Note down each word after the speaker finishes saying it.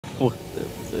What the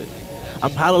fuck?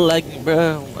 I'm hella lagging,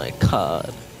 bro. Oh my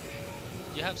god.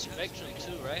 You have Spectrum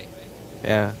too, right?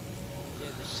 Yeah, Yeah,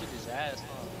 this shit is ass,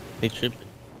 huh? they tripping.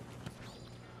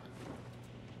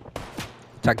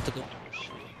 Tactical. Oh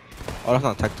shit. Oh, that's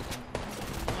not tactical.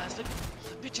 Oh, ass nigga.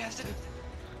 Bitch ass nigga.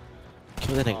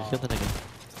 Kill that nigga. Kill Oh, that nigga.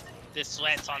 this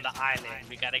sweat's on the island.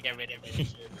 We gotta get rid of this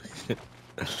shit.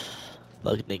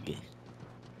 Fuck nigga.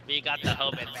 We got the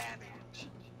home advantage.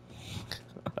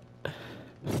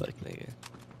 Fuck nigga.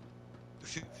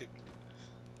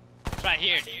 It's right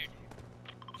here, dude.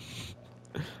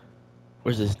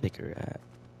 Where's this nigga at?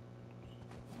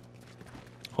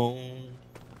 Home.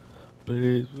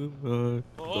 Please,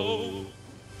 Oh,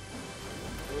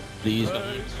 please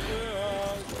don't.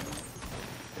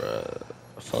 Bruh.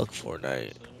 Fuck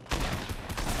Fortnite. Oh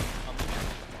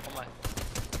my. I'm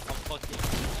fucking.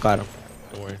 Got him.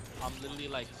 Don't worry. I'm literally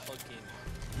like fucking.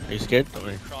 Are you scared? Don't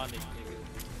worry. Chronic, nigga.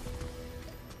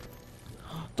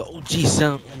 The OG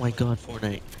sound. Oh my god,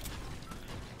 Fortnite.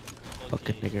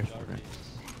 Fucking nigga, Fortnite.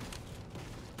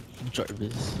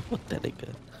 Jarvis. What that nigga?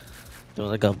 Don't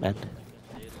like a man. I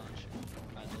know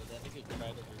that nigga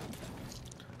cried over.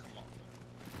 Come on.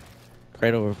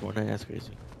 Right over Fortnite. That's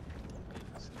crazy.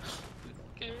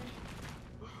 Okay.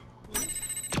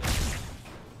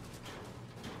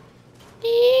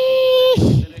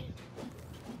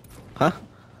 Huh? Doing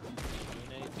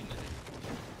anything today?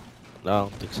 No, I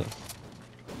don't think so. Go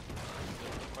to the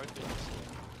park with Nisa.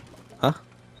 Huh?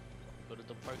 Go to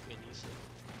the park with Nisa.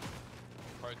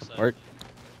 Parkside. Park?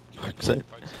 Parkside?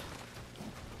 Parkside.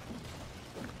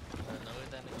 I know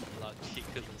that nigga blocked me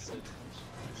because I said.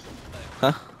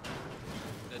 Huh?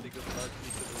 That nigga blocked me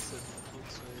because I said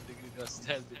so that nigga got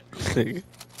stabbed.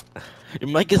 Your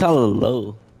mic is hella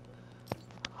low.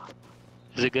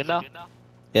 Is it good now?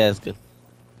 Yeah, it's good.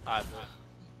 Alright, bro.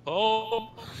 Oh,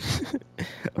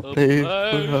 A place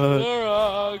where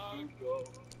I could go.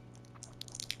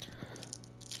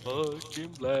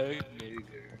 Fucking black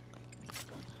nigga.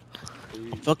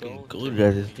 I'm fucking good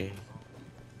at this game.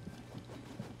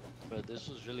 Bro, this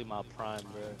was really my prime,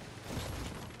 bro.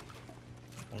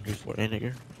 Only Fortnite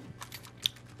nigga.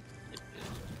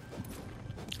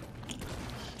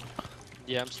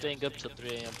 Yeah, I'm staying up till 3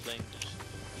 AM playing this.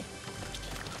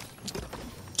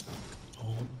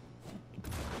 Oh.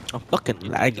 I'm fucking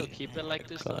They'll lagging. keep it like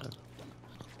this, God.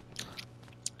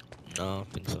 No, I don't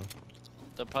think so.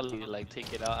 they'll probably like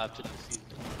take it out after the season.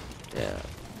 Yeah.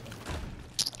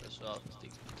 That's what I was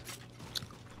thinking.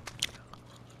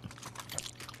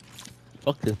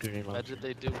 Fuck this green launcher. Imagine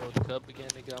they do World Cup again,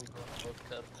 nigga. I'm going to World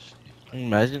Cup and shit.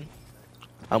 Imagine.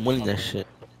 I'm winning that shit.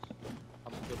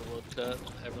 I'm gonna go to World Cup.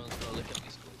 Everyone's gonna look at me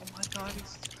and go, oh my god,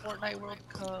 it's Fortnite World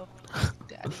Cup.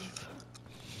 Daddy.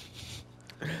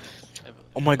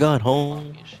 Oh my god, Everyone home.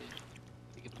 and shit.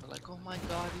 They can be like, oh my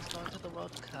god, he's going to the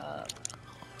World Cup.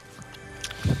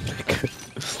 I'll be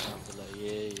like,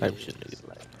 yeah. Type shit, It's nigga.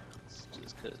 like, it's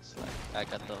just cause like I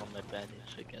got the home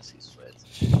advantage against these sweats.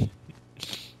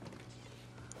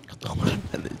 Oh my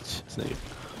advantage. Nigga.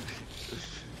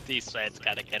 These sweats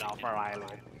gotta get off our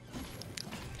island.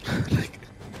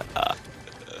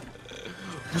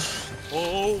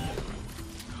 Oh.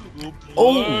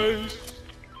 Oh.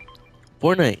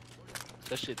 Fortnite.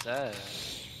 That shit's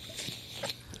ass.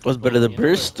 What's better, the You know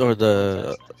burst what? or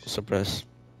the suppress?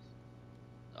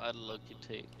 I'd look you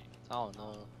take. I don't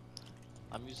know.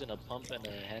 I'm using a pump and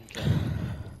a hand cannon.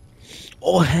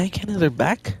 Oh, hand cannons are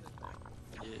back.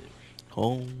 Yeah.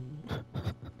 Home.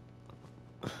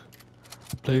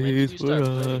 Wait, when did Place you where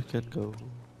start I playing? can go.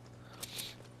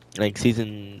 Like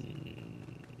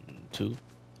season 2.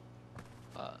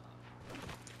 Uh,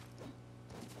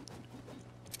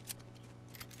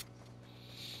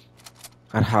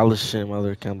 I had hella shit in my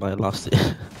other account, but I lost it.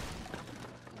 nigga.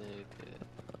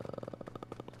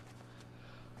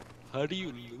 How do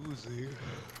you lose it?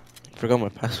 Forgot my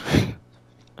password.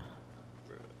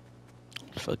 Bro.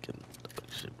 Fucking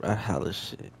shit, bro. I had hella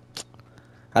shit.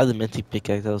 I have the minty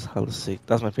pickaxe. That was hella sick.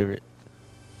 That's my favorite.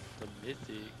 The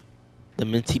mythic. The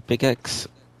minty pickaxe.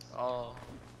 Oh,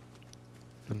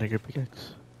 The nigger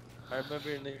pickaxe. I remember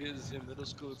niggas in middle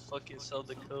school would fucking sell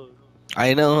the code.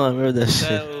 I know. I remember that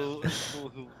shit.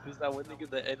 Who's that one nigga,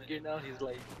 the Edgar now? He's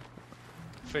like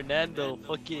Fernando,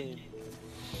 fucking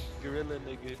gorilla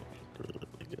nigga.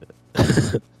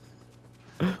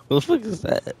 What the fuck is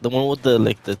that? The one with the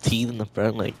like the teeth in the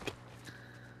front, like.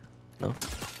 No.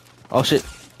 Oh shit!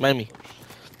 Mind me.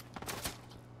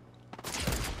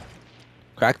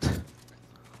 Cracked.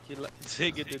 He like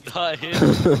nigga did not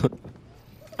hit.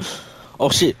 Oh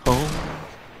shit! Oh,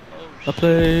 Oh a shit.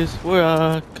 place where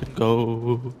I can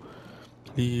go.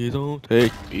 Please don't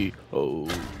take me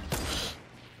home.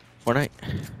 Fortnite.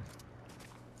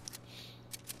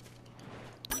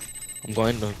 I'm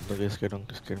going. Don't get scared. Don't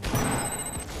get scared.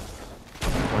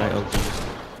 Fortnite OG.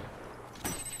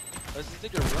 Where's this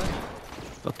nigga running?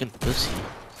 Fucking pussy.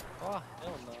 Oh,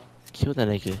 hell no. Kill that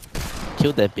nigga.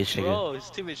 Kill that bitch nigga. Bro, his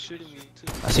teammate's shooting me too.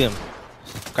 I see him.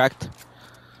 Cracked.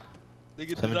 Nigga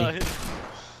did 70. not hit him.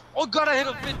 Oh god, I hit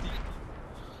him 50.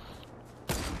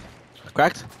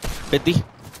 Cracked. 50.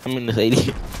 I mean it's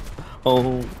 80.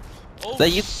 Oh. Oh that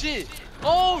you? shit.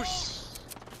 Oh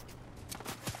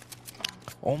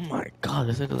Oh my god,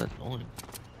 this nigga's annoying.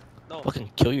 No. Fucking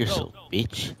kill yourself,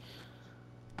 bitch.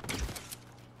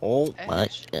 Oh my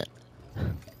Ash. god.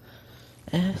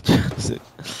 Hold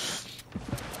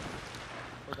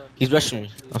on, He's rushing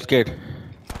me. I'm scared.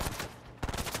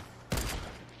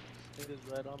 Nigga's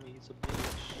right on me. He's a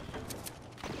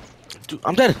bitch. Dude,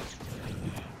 I'm dead.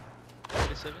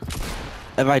 27?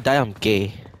 If I die, I'm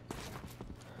gay.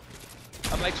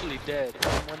 I'm actually dead.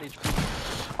 I'm 1 HP.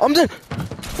 I'm dead.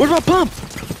 Where's my pump?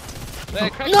 Man, I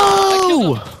cracked him. I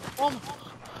No! killed him.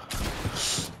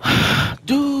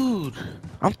 Dude,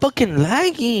 I'm fucking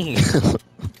lagging.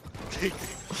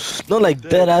 No, like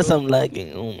dead ass, I'm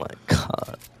lagging. Oh my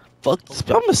god. Fuck this.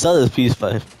 I'm gonna sell this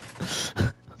PS5.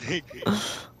 Oh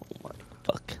my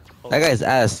fuck. That guy's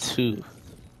ass too.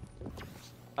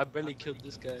 I barely killed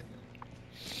this guy.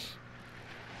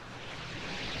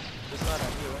 It's not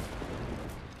on you, right?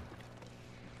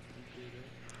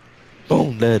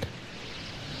 Boom, dead.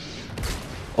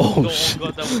 Oh No, shit.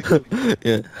 God, that was good.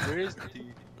 Yeah. Where is the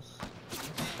dude?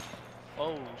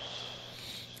 Oh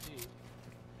shit.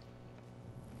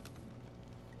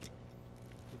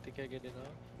 You think I get it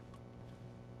off?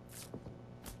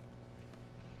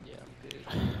 Yeah, I'm good.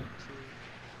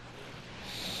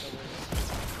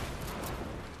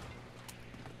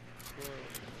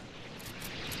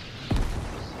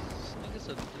 This nigga's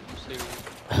a loser.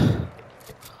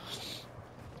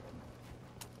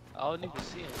 I don't even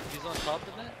see him. He's on top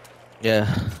of that? Yeah.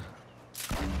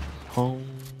 Home.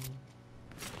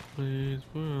 Please,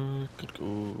 where I could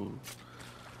go.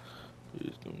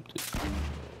 Please don't take me.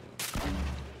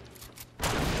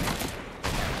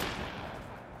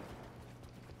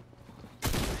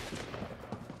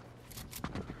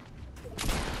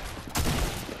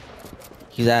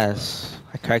 He's ass.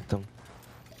 I cracked him.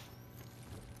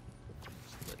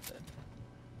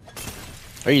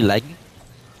 Are you lagging?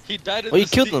 He died in Oh, you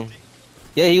killed him.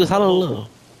 Yeah, he was hella low.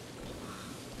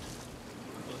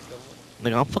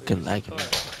 Nigga, I'm fucking lagging.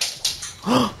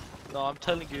 No, I'm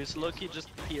telling you, it's low-key just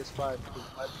PS5.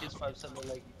 My PS5's something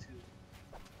like you too.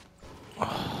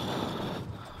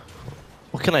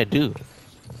 What can I do?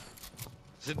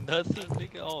 Nothing,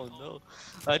 nigga. Oh no.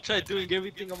 I tried doing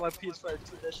everything on my PS5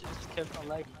 too. That shit just kept on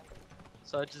lagging.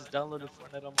 So I just downloaded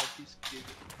Fortnite on my PC.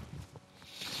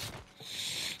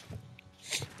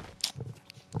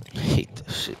 I hate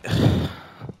this shit.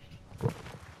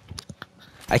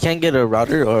 I can't get a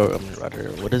router or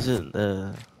router. What is it?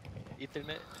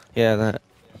 Ethernet. Yeah, that.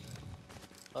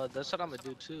 That's what I'm gonna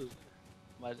do too.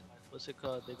 My what's it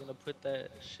called? They're gonna put that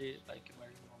shit like in my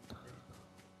room on Monday.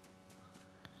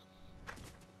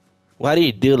 Why do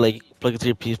you do like plug it to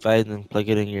your PS5 and then plug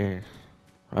it in your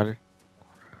router?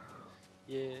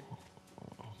 Yeah.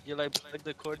 You like plug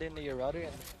the cord into your router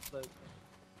and plug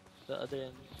the other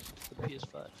end to the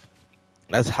PS5.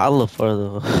 That's hella far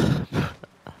though.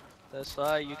 That's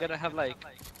why you gotta have like.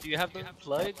 Do you have them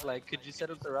plugged? Like, could you set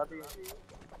up the router in your room?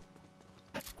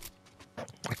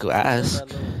 I could ask. That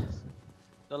little-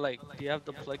 No, like, do you have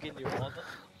the plug in your wall though?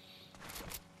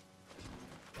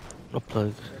 No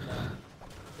plug. Or not?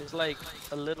 It's like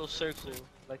a little circle,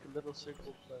 like a little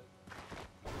circle plug.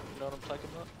 You know what I'm talking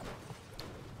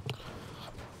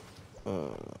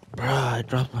about? Bruh, I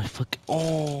dropped my fucking.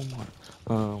 Oh my.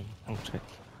 I'll check.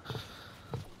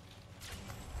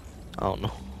 I don't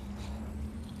know.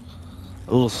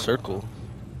 A little circle.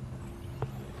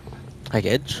 Like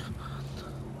edge?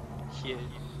 Yeah.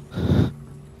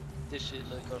 This shit,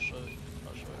 like, I'll show you.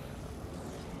 I'll show you.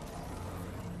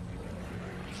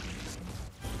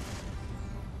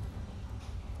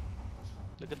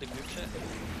 Look at the group chat.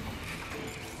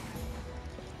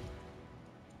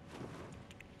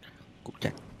 Go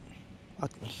check.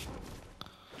 Fuck me.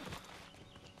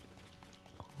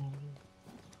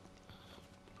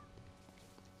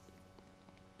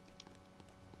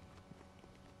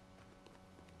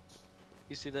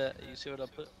 You see that? You see what I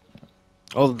put?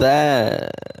 Oh,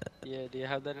 that. Yeah, do you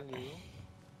have that in your room?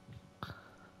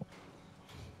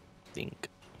 Think.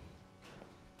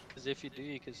 Because if you do,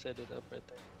 you can set it up right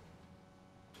there.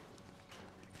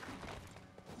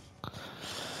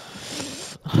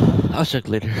 I'll check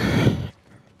later.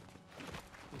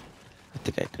 I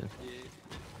think I did. Yeah.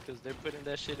 Cause they're putting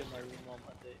that shit in my room on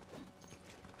Monday.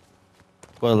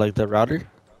 What, like the router?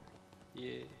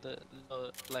 Yeah,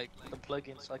 like the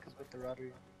plugin so I can put the router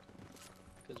in.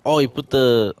 'Cause, Oh, you bro, put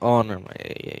the. Oh, never mind.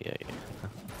 Yeah. look at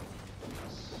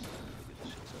this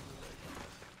shit everywhere.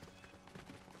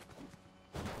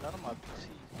 Not on my PC.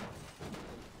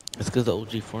 It's because the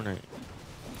OG Fortnite.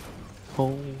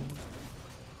 Oh.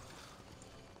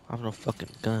 I have no fucking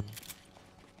gun.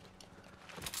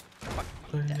 Fuck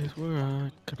me, Place daddy. where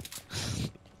I can.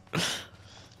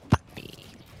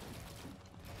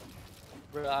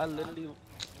 Bro, I literally,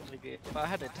 like, if I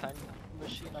had a time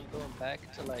machine, I'm going back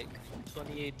to like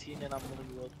 2018 and I'm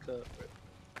winning World Cup, bro.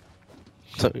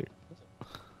 Sorry.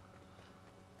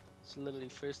 It's literally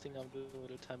first thing I'm doing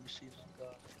with a time machine. Oh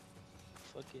god,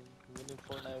 fucking winning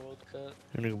Fortnite World Cup.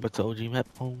 You're gonna go back to OG map.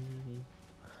 Oh.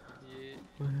 Yeah,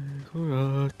 Place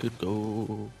where I could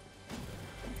go.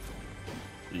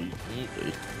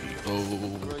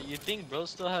 bro, you think bro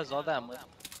still has all that money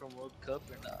from World Cup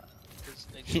or not? 'Cause,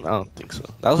 I nigga, don't think so.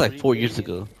 That was like 3 4 years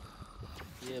million. ago.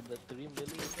 Yeah, but 3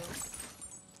 million, bro.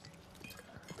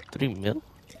 3 mil?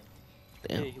 Yeah,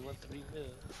 Damn. he won 3 mil.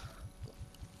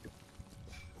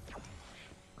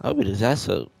 I'll beat his ass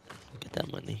up. Get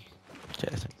that money.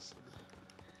 Bitch ass.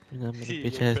 Get that money,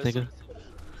 bitch Yo, ass press nigga.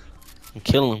 I'm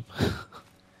killing him.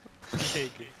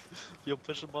 Yo,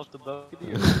 push him off the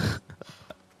balcony. him.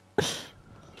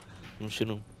 I'm shoot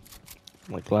him.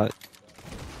 Like Glock.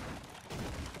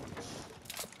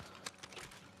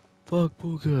 Fuck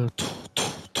Booga.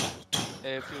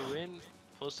 Hey, if you win,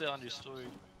 post it on your story.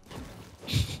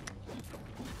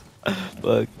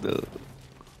 Fuck no.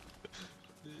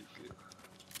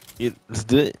 Yeah, let's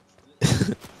do it.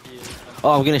 Yeah.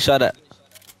 Oh, I'm getting shot at.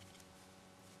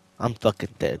 I'm fucking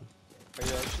dead. Are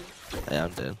you actually? Yeah,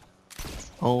 I'm dead.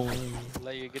 Oh,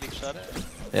 Like you're getting shot at?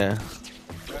 yeah.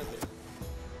 Where are they?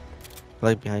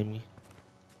 Like behind me.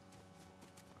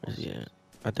 Where's he at?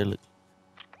 Right there, look.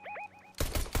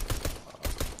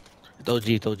 It's OG,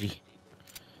 it's OG.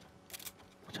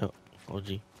 Watch out.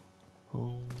 OG.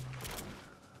 Oh,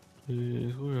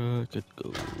 here's where I could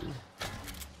go.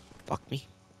 Fuck me.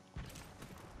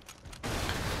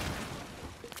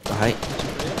 The height.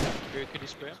 Spray him? Here, could you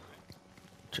spray him?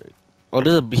 Oh,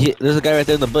 there's a guy right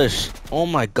there in the bush. Oh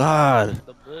my god.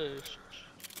 The bush.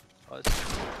 Oh, it's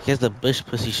He has the bush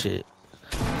pussy shit.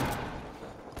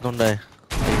 Don't die.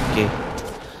 Okay.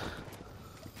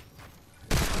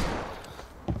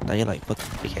 Now you're like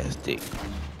fucking big ass dick.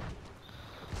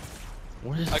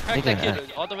 Where's this I cracked nigga that at?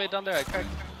 kid all the way down there. I cracked.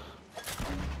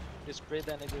 Just sprayed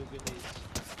that nigga with grenades.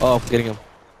 Oh, I'm getting him.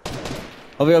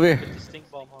 Over here, over here. With the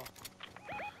stink bomb, huh?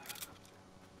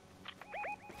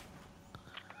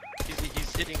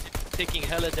 He's hitting, taking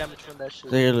hella damage from that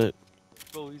shit. There, look.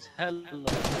 Bro, he's hella low.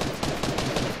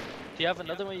 Do you have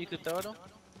another one you could throw at him?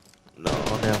 No, I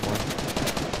only have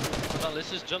one. Hold on,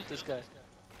 let's just jump this guy.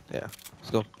 Yeah,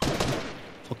 let's go.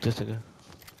 Fuck this nigga.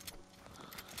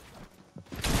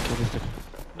 Kill this nigga.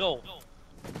 No.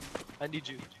 I need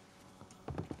you.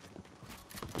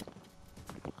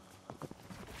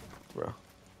 Bro.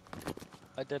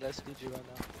 I dead ass need you right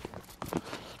now.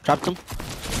 Trapped him.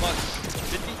 Fuck.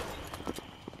 50?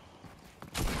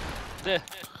 There.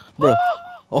 Bro.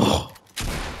 Oh.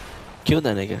 Kill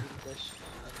that nigga.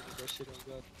 That shit ain't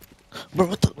good. Bro,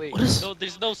 what the? Wait, What is? no,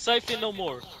 there's no siphon no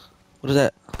more. What is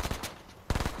that?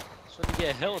 Just want to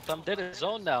get health. I'm dead in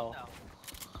zone now.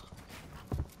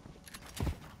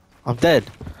 I'm dead.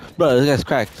 Bro, this guy's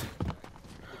cracked. Look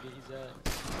at his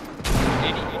ass.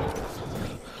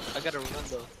 80. I gotta run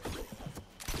though.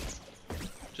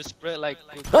 Just spread like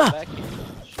look Ah! back at him.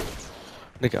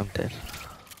 Nigga, I'm dead.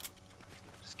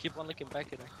 Just keep on looking back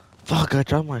at him. Fuck, I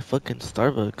dropped my fucking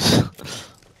Starbucks.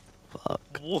 Fuck.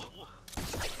 Whoa.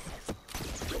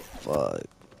 Fuck.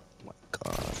 My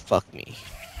god. Fuck me.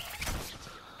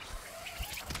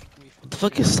 What the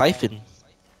fuck is Siphon?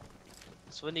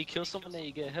 It's when you kill someone that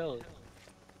you get health.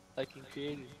 Like in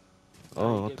creative.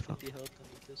 Oh, you what get the fuck? 50 health when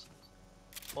you kill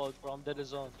someone. Fuck, bro, I'm dead in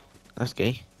zone. That's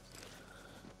gay.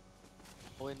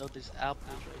 Oh wait, no, there's apples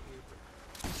right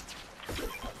here.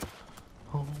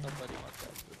 Oh, Nobody wants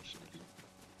that bullshit.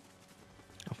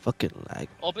 I'm fucking lag.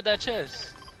 Open that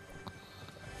chest.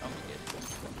 I'm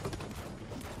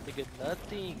gonna get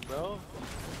nothing, bro.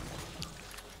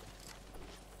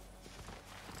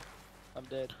 I'm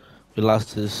dead. We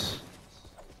lost this.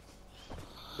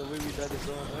 The way we died is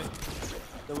zone, right?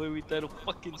 The way we died a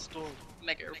fucking storm.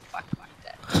 Nigga, fuck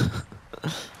that.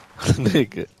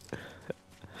 Nigga.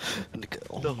 Nigga.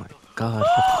 Oh No. my god.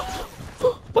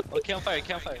 Oh, campfire,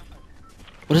 campfire.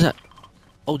 What is that?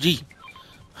 OG.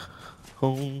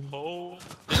 Home. Oh,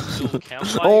 this little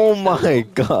campfire. Oh my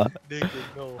god. Nigga,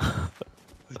 no.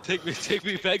 Take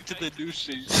me back to the new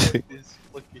shit. Fuck this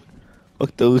fucking,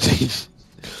 Fuck the OGs.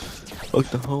 Fuck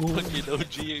the home. fucking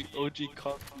OG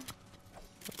coffee.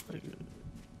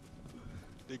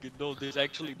 Nigga, no, there's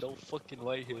actually no fucking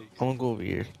White Hills. I'm gonna go over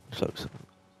here. Sucks.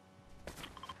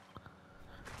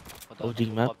 Hold on, OG I'm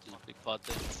gonna map. pop this big pot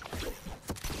then.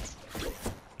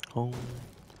 Home.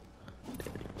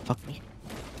 Fuck me.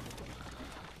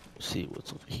 Let's see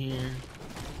what's over here.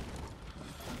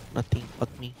 Nothing.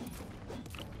 Fuck me.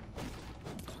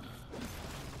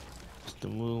 What's the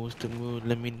mood? What's the mood?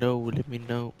 Let me know. Let me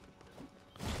know.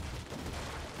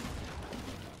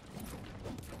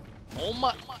 Oh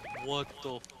my! What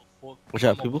the fuck? Watch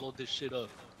out, I'ma people. blow this shit up.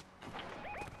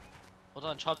 Hold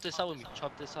on, chop this out with me.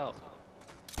 Chop this out.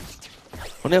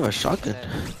 Only have a shotgun.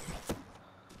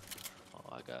 Oh,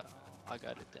 I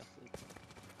got it definitely.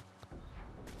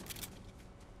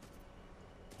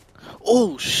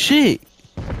 Oh shit!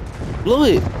 Blow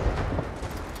it!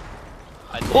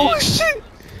 I did. Oh shit!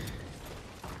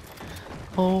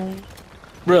 Oh,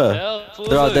 bruh, Hell,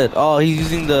 they're all fool. dead. Oh, he's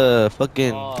using the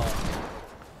fucking Oh,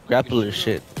 grappler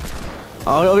shit.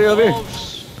 Oh, over here, over here.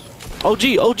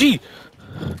 OG, OG.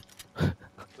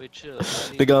 Wait, chill.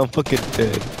 Nigga, I'm fucking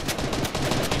dead.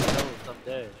 I'm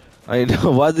dead. I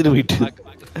know. Why did we do?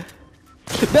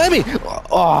 Damn it!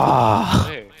 Oh,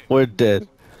 Where? we're dead.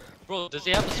 Bro, does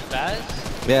he have a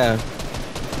spaz? Yeah.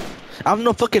 I'm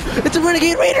no fucking. It's a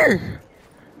renegade raider.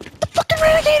 The fucking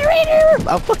renegade raider.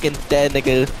 I'm fucking dead,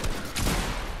 nigga.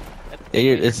 Yeah,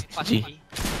 it's G.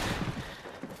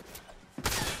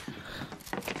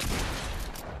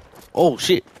 Oh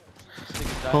shit.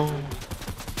 Oh.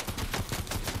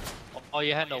 Oh,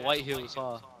 you had no White Hills,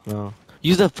 huh? No.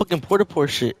 Use that fucking porta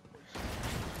shit.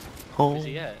 Oh. Where's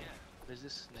he at? Where's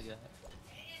this nigga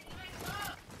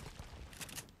at?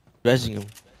 Resing him.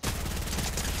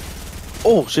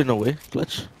 Oh shit, no way.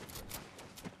 Clutch.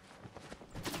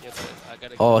 Yeah, but I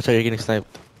gotta Oh, I thought you were getting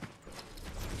sniped.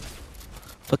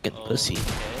 Fucking Oh, pussy. Okay.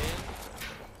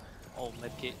 Oh,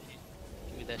 medkit. Give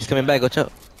me that He's shit. coming back, watch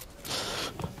out.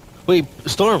 Wait,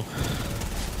 Storm.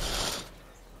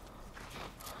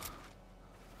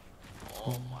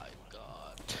 Oh my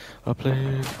god. A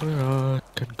place where I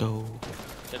can go.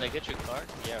 Did I get your card?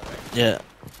 Yeah, right. Yeah.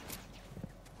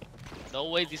 No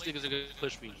way these niggas are gonna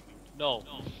push me. No.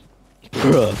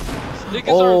 Bruh. These niggas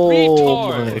Oh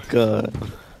are my retards. god.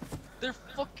 They're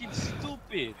fucking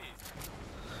stupid.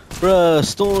 Bruh,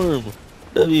 Storm.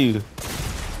 W.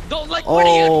 Don't like Oh what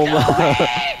are you doing?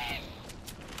 my.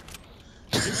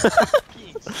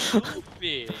 Fucking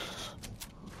stupid.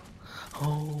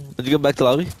 Oh. Did you go back to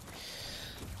lobby?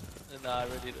 Nah, I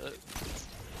already.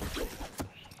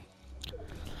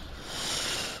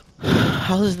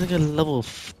 How is this nigga level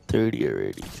 30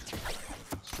 already?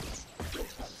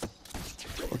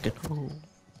 Fucking home.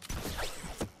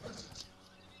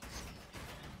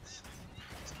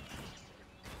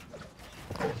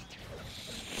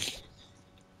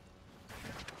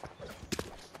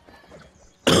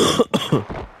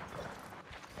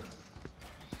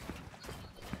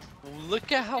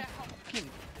 Look at how fucking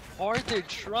hard they're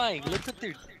trying. Look at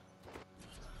their.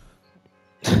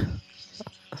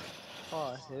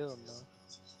 Oh hell no.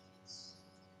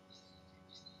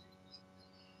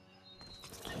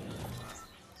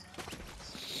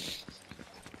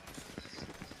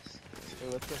 Hey,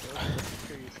 what the hell?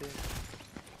 What are you saying?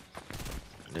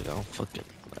 Nigga, I'm fucking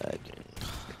lagging.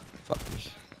 Fuck me.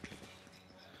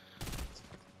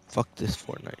 Fuck this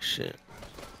Fortnite shit.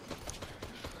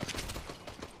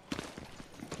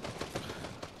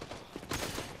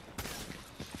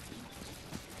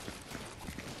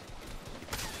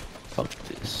 Fuck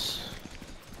this.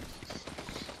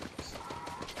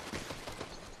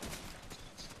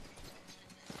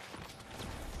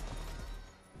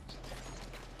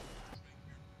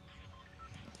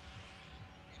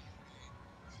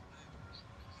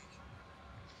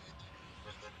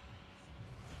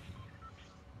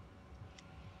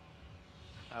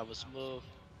 I was smooth.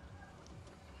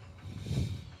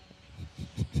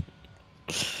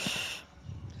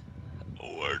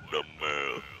 Where the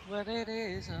man? What it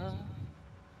is, huh?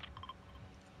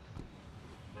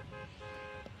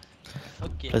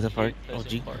 Okay. Pleasant Park,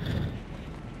 Pleasant OG. Park.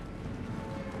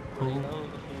 Bro, you know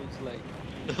who's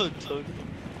like Tony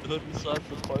saw at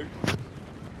the park.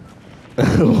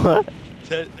 What?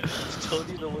 That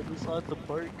Tony, the one who saw at the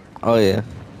park. Oh yeah.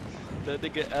 That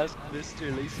nigga asked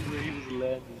Mr. Lacey where he was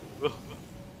landing, bro.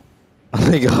 I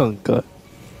think oh god.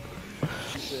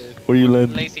 He said, Where you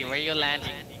landing? Lacey, where you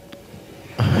landing?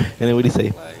 And then what do you say?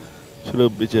 Like, Shut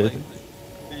up, bitch ass.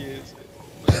 he is.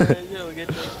 Yo, get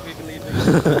those squiggly niggas.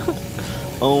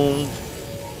 um,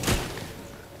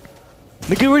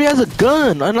 nigga already has a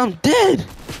gun, and I'm dead.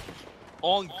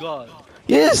 On God.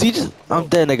 Yes, he just. I'm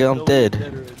dead, nigga. I'm No, dead. you're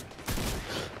already.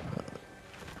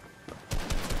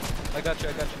 I got you.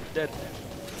 Dead.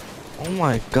 Oh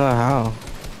my god, how?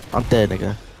 I'm dead,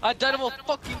 nigga. I died of a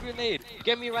fucking grenade.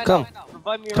 Get me right Come. now.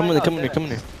 Revive me Come right in, now. come in here, come in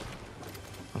here.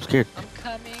 I'm scared. I'm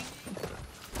coming.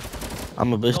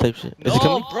 I'm a bitch type shit. Is No, it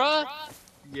coming? bruh.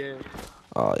 Yeah.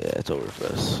 Oh yeah, it's over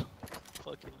for us.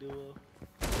 Fucking duo.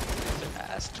 Their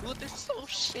ass too. They're so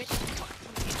shit.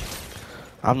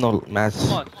 I'm no match.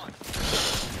 Come on.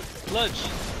 Lunch.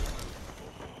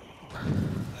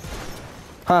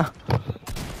 Huh?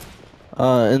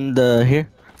 In the here.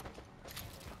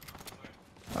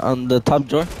 On the top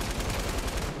drawer.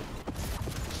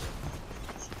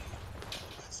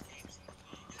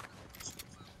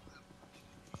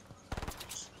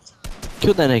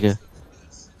 Kill that nigga.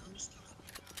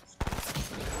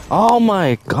 Oh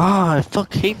my god, I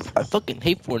fucking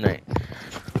hate Fortnite.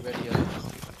 Ready up.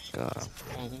 God.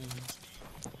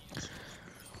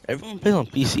 Everyone plays on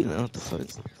PC now, what the fuck?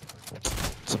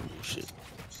 Some shit.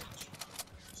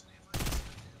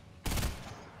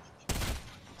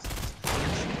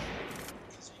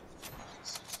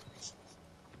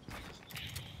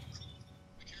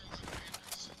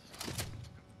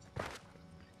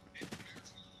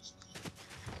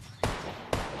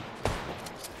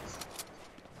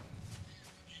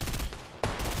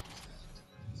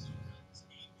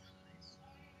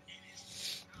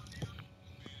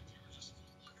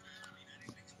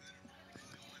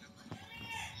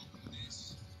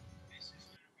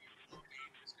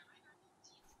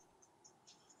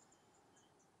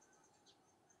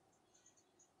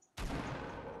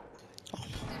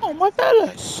 Oh my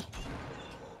fellas.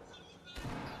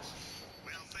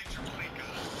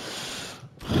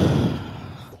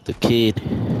 The kid.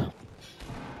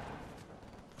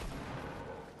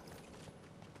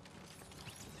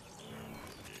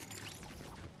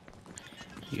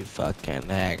 You fucking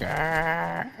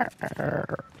nigger.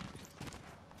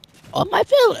 Oh my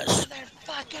fellas.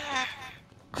 Motherfucker.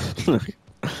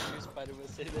 Spider-Man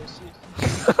say that shit.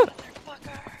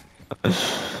 Motherfucker.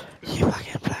 You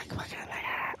fucking black fucking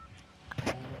nigger.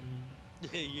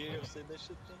 Yeah, I'm saying that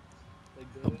shit though. Like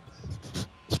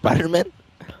that. Spider-Man?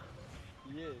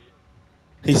 Yeah.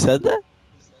 He said that?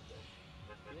 He said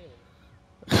that.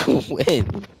 Yeah. When?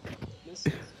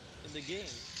 Listen. In the game.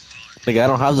 Nigga, I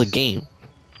don't have the game.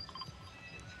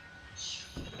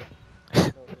 No,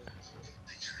 no.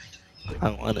 I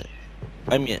don't want it.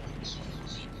 I mean it.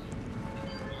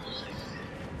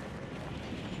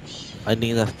 I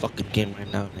need that fucking game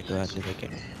right now, nigga. I need that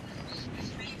game.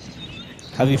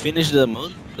 Have you finished the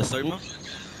mode? The story mode?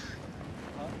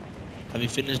 Huh? Have you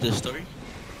finished the story?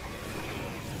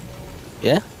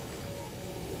 Yeah? I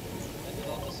did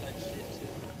all the side shit too.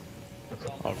 It's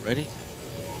all Already?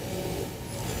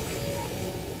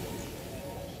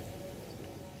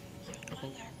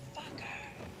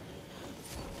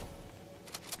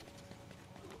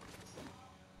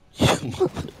 You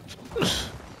mother-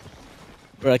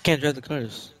 Bro, I can't drive the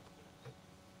cars.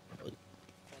 Why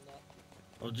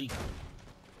not? OG.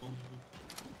 I'm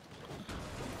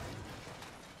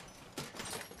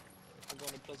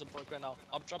going to Pleasant Park right now.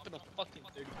 I'm dropping a fucking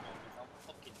 30 pound.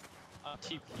 I'm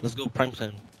TP. Let's go prime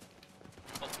time.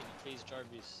 Fucking Case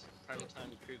Jarvis. Prime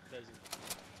time Creek Pleasant.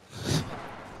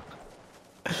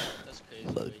 That's crazy.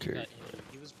 Fuck Bro. He Kirk, got injured.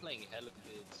 He was playing hella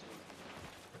good too.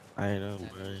 I know,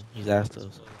 bro. He's asked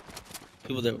us.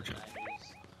 People that were trying.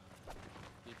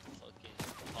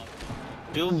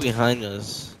 People behind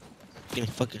us getting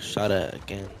fucking shot at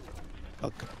again.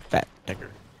 Fucking fat nigger.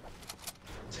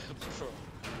 Bro,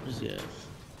 Where's he at?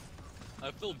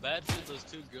 I feel bad for those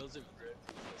two girls in red.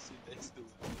 See next to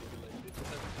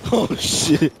Oh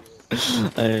shit.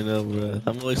 I know, bro.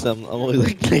 I'm always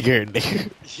like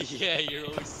nigger. yeah, you're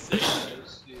always saying that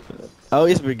shit. I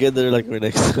always forget they're like right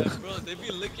next to. Bro, they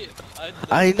be looking.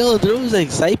 I know, they're always like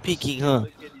side peeking, huh?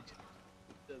 Look at each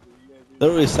other. Yeah, They're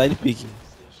always side peeking.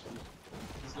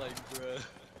 He's like, bruh.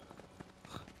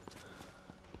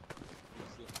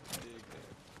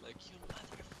 He's like, you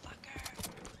motherfucker.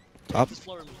 Top? Just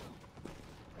floor me.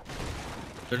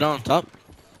 They're not on top?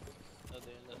 No,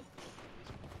 they're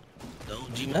in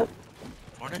The OG map?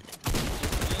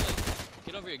 Fortnite?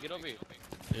 Get over here, get over here.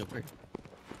 Yeah, where?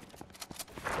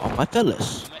 Oh, my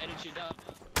fellas. I'm gonna edit you down.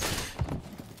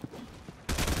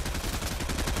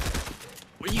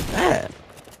 Where you at?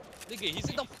 Nigga, he's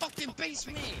in the fucking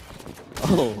basement.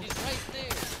 Oh. He's right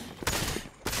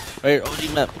there. Right,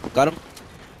 OG map. Got him?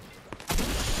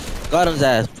 Got his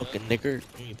ass, fucking nigger.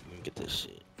 Let me get this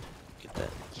shit. Get that.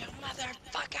 You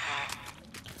motherfucker.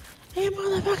 Hey,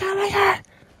 motherfucker, nigger!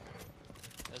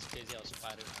 That's crazy how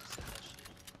Spider-Man said that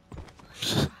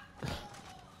shit.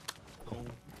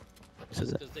 Says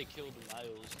It's that. because they killed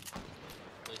Miles.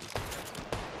 But he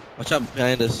Watch out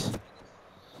behind us.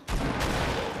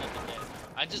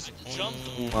 I just jumped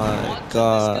Oh my onto this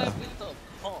god. guy with the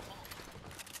pump.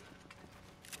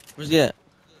 Where's he at? On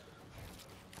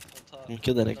top. I'm gonna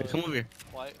kill that nigga. No, Come over here.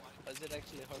 why is it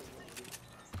actually hard to win a game?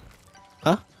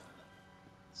 Huh?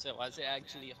 So why is it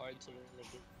actually hard to win a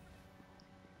game?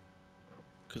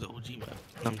 Cause the OG man.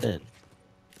 I'm dead.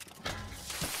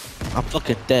 I'm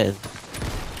fucking dead.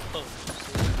 Oh,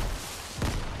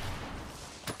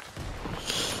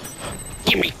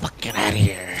 Get me fucking out of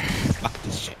here. Fuck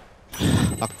this shit.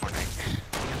 Fuck Fortnite.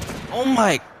 Oh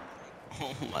my.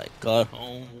 Oh my god.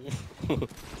 Oh.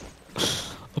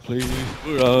 Please,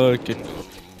 where I can go.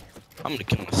 I'm gonna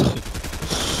kill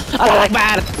myself. I don't like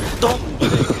bad. Don't.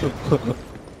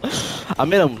 I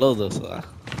made him low though, so.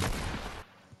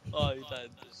 oh, you died.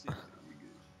 Shit,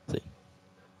 you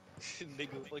See. good.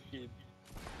 Nigga, fucking.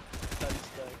 Nice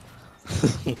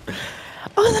die.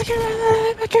 Oh,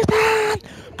 look at that!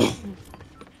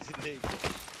 Nigga.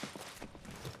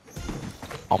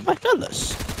 Oh my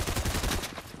goodness.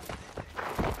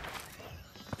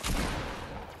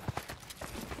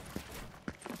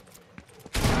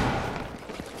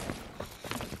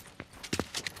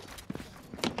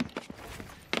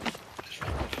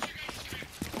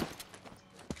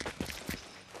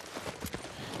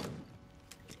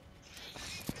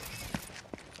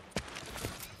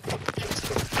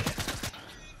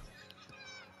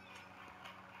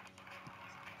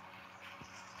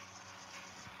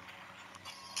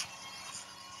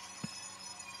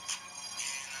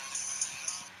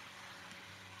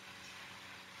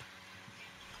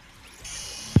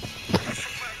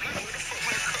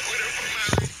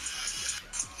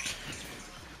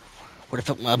 Where the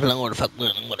fuck my blunt? Where the fuck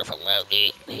my blunt? Where the fuck my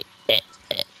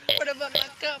Whatever my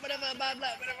cup, whatever my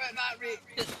blood, whatever my ring.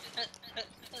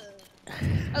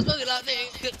 I smoke it all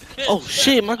day. Oh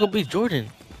shit, Michael B. Jordan.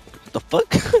 The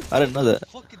fuck? I didn't know that.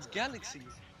 Fuck, it's Galaxy.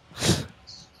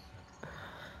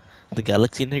 The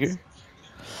Galaxy nigger.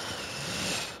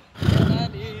 And I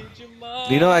need you more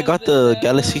You know I got than the ever.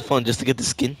 Galaxy phone just to get the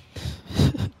skin.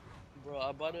 Bro,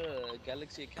 I bought a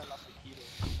Galaxy account off of Keto,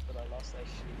 but I lost that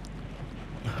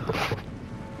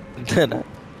shit. Then I-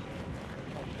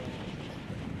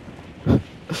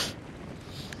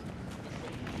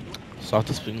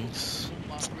 Salty Springs.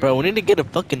 Bro, we need to get a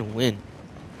fucking win.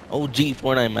 OG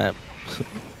Fortnite map. Alright,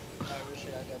 real shit,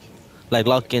 I got you. Like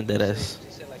lock in that Just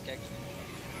ass. say like actually.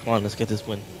 Come on, let's get this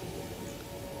win.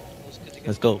 Those 'cause you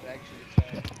Let's guys go. would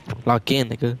actually try. Lock in,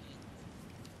 nigga. Cause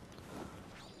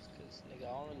nigga, I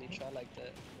don't really try like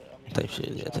that. But I mean, Type if shit,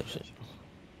 you yeah, try, type I shit. got you.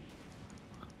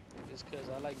 It's cause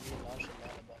I like being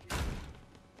nonchalant about it.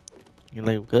 You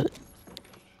like good?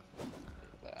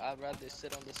 Like, I'd rather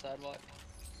sit on the sidewalk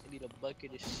and eat a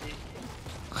bucket of shit.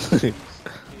 Please, you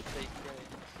fake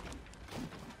friends.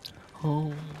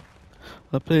 Home,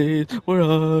 a place where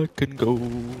I can go.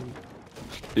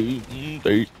 Please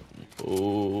take me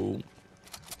home.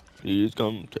 Please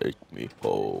come take me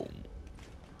home.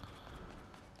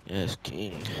 Yes,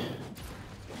 King.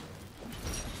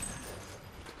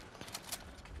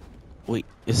 Wait,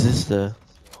 is this the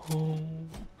home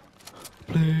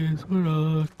place where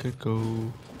I can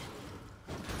go?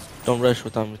 Don't rush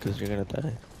with them because you're gonna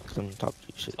die. Cause I'm top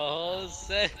G shit. Oh,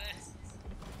 say.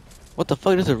 What the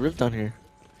fuck? There's a rift down here.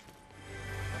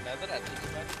 Now that I think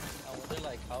about it, I wonder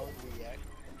like how I would react.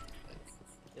 Like,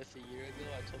 if a year ago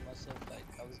I told myself like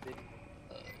I was dating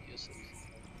Yusuf.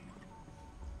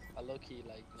 I low key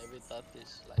like never thought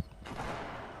this like.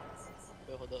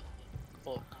 Wait, hold up.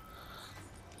 Fuck.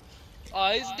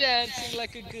 Oh, he's dancing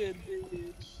like a good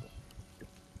bitch.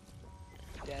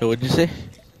 Hey, what'd you say?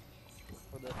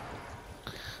 Hold up.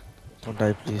 Don't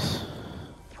die, please.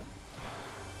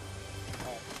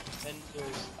 And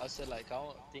I said like I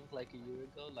don't think like a year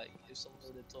ago like if someone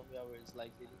would have told me I was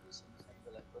like dating Yusuf, I'd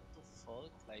be like what the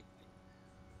fuck like.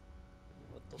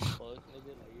 What the fuck, nigga?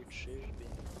 Like, you're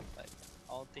tripping. Like,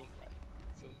 I don't think, like,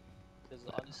 because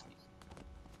honestly,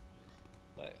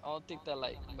 like, I don't think that,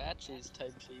 like, matches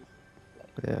type shit.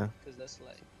 Like, Yeah. because that's,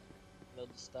 like, you know,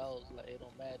 the styles, like, it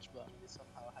don't match, but I mean, it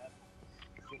somehow happened.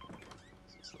 You feel me?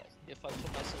 So it's like, if I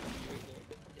told myself a year ago,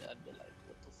 yeah, I'd be like,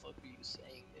 what the fuck are you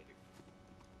saying, nigga?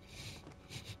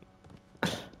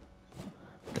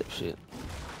 That shit.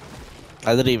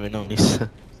 I didn't even know this. Yeah,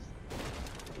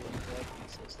 exactly.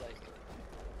 So it's like,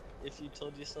 if you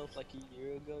told yourself like a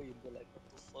year ago, you'd be like, what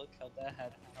the fuck? How'd that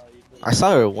happen? How you'd be like, I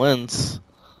saw her once.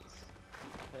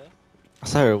 huh? I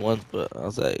saw her once, but I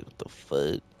was like, what the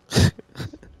fuck?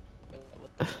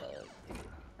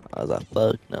 I was like,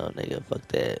 fuck no, nigga, fuck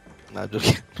that. Not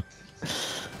joking.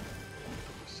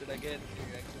 Should I get your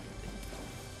actual?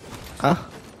 Huh?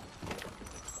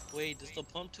 Wait, does the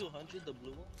pump 200 the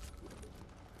blue one?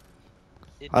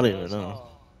 It I don't even does, know. huh?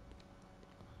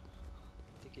 I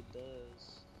think it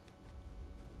does.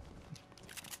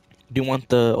 Do you want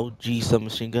the OG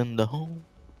submachine gun? The home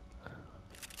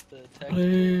The tactical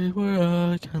place one?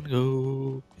 where I can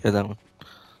go. Yeah, that one.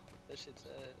 That shit's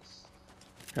ass.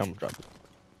 Yeah, I'm gonna drop it.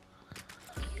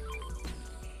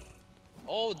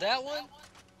 Oh, that one?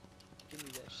 Give me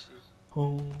that shit.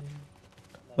 Home,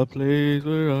 No, a I'm just place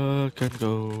where I can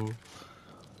go.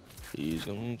 He's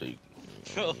gonna take.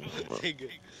 bro, nigga,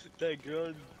 that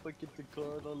girl fucking the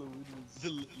car and all the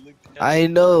windows looked hella I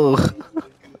know. nigga.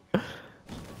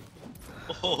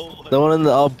 Oh my The one in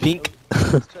the all god. pink. I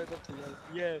was trying not to laugh.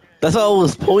 Yeah. That's why I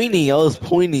was pointing. I was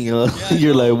pointing. Yeah, I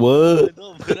You're like, know. I what?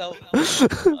 know, but I know. I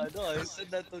said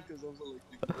that though because I was like,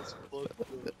 nigga, that's fucked up.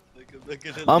 Like, I'm not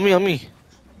gonna On me, lie. on me.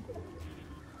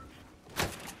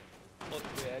 Oh,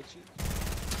 wait, actually.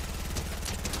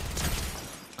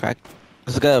 Crack.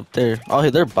 There's a guy up there. Oh, hey,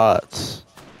 they're bots.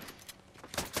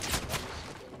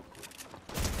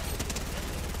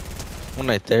 One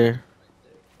right there.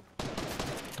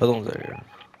 The other one's right here.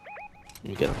 Let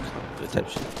me get him. Good type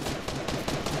shit.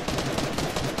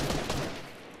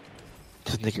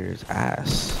 This nigga is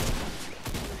ass.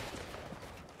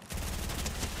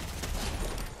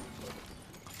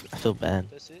 I feel bad.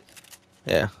 That's it?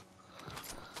 Yeah.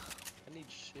 I need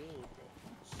shield,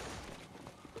 bro.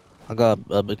 I got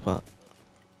a big pot.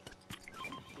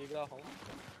 You got home?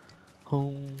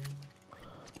 Home.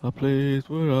 A place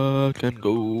where I can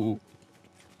go.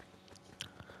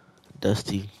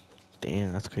 Dusty.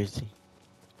 Damn, that's crazy.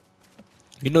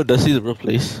 You know Dusty's a real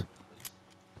place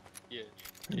Yeah.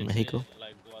 in It's Mexico? in,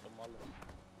 like, Guatemala.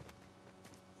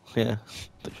 Yeah.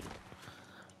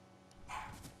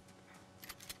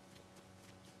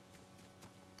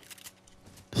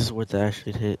 This is where the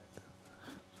actually hit.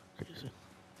 Crazy.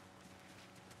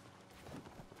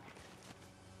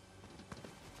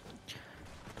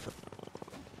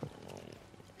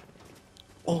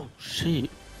 Oh shit.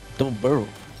 Double barrel.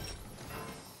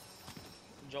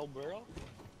 Joe Burrow?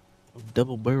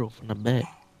 Double barrel from the back.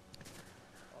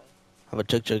 Have a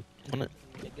check on it.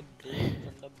 Nigga dig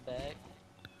from the back.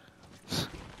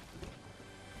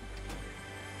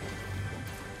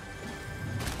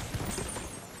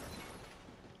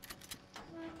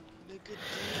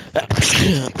 Nigga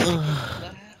dig from the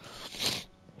back.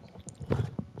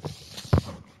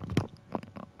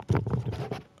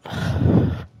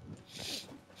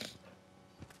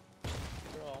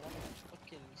 Bro, I wanna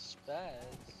fucking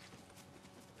spaz.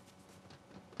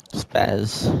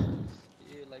 Spaz.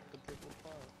 Yeah, like the purple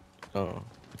pump. Oh.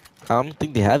 I don't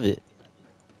think they have it.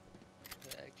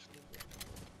 Yeah, actually, bro.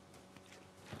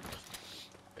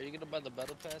 Are you gonna buy the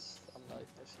battle pass? I'm like,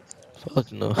 that shit's ass.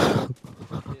 Fuck no. Yeah,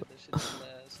 that shit's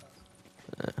ass,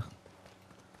 huh?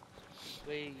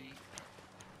 Wait,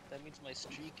 that means my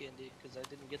streak ended because I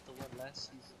didn't get the one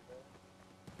last season, bro.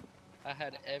 I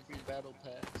had every battle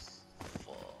pass.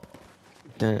 Fuck.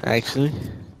 Actually,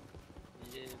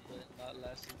 Yeah, but not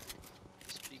last season.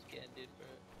 The streak ended, bro.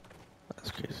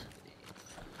 that's crazy.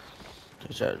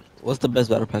 What's the best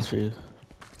battle pass for you?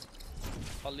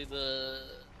 Probably the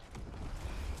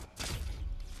key.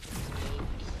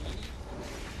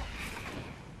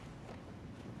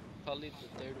 Probably the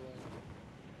third one.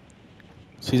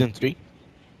 Season 3?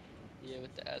 Yeah,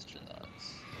 with the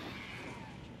astronauts.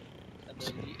 And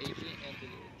the elite agent and the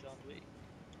John Wick.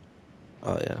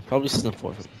 Oh yeah, probably season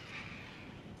 4 for me.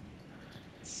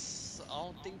 I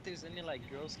don't think there's any like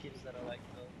girl skins that I like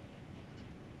though.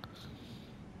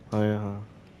 Oh yeah.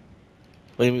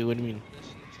 What do you mean? What do you mean? The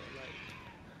shits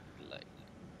are like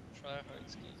try hard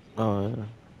skins. Oh yeah.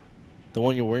 The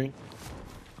one you're wearing?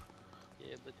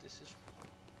 Yeah, but this is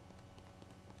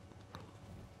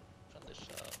from the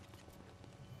shop.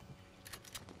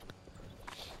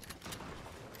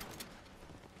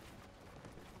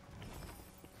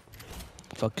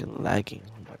 Fucking lagging.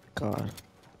 Oh my god.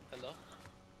 Hello?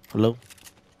 Hello?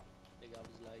 Nigga, I was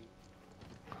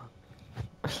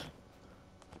like,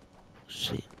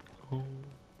 Shit. Oh,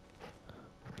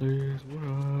 place where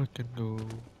I can go.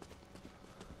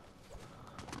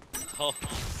 oh,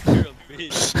 you're a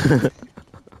bitch.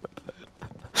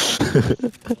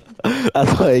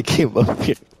 That's why I came up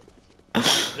here.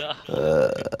 Nah,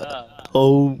 nah.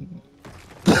 Oh.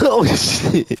 Oh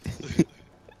shit.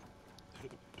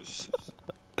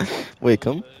 Wait,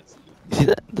 come. That's- You see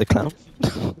that? The clown?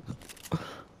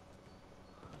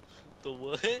 The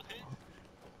what?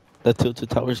 The two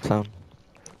towers clown.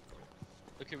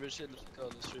 Okay, Okay, but shit, let's go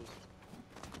on the street.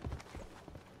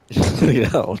 Yeah,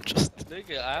 I'll just.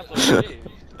 Nigga, I have a shit.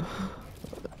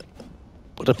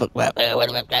 What the fuck?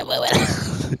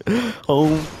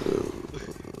 Home.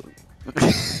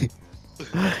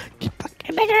 You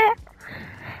fucking nigga.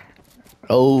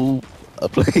 Oh, a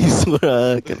place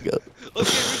where I can go.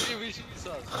 Okay, Rishi,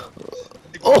 son.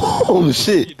 Oh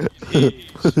shit.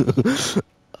 Bitch.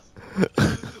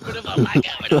 What about my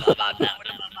guy? What about my man? What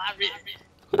about my bitch?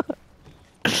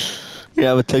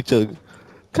 Yeah, I'm a tech chug.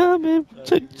 Come in,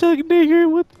 chug chug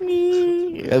nigger with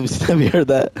me. Have you heard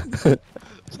that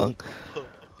song?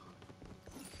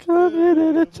 Come in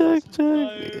and a chug chug.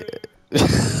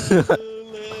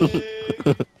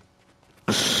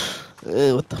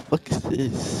 What the fuck is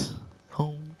this?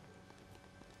 Home.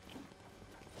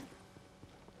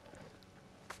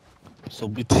 So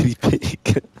be titty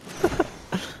pig.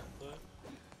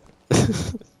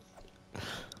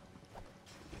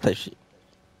 Type shit.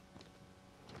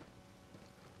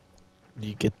 Do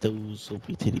you get those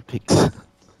soapy titty pics? Nigga,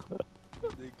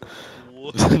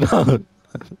 what? No.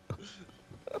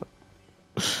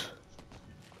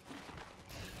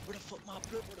 Where the fuck my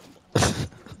blood? Where the fuck my kid?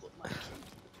 Where the fuck my kid?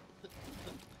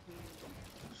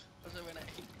 What's up when I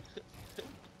eat?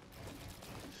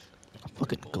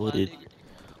 Fucking Oh, my goated. nigga.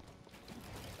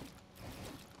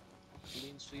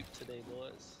 Clean sweep today,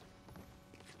 boys.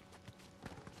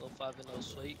 No 5 and no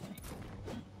sweep.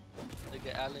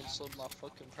 Nigga, Allen sold my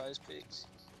fucking prize picks.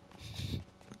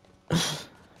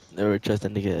 Never trust a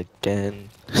nigga again.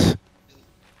 Nigga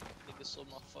sold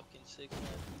my fucking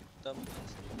 6-man dumbass. Nigga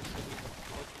sold me the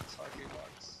fucking soccer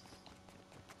box.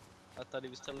 I thought he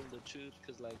was telling the truth,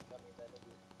 cause like, I mean, that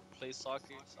nigga plays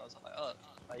soccer, so I was like, oh,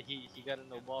 like he got a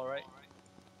no ball, right?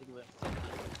 Nigga went fuck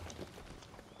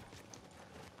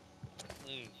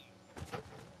you.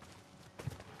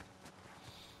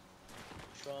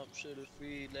 Trump should've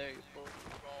freed Larry fucking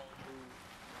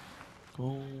wrong, dude.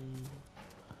 Oh,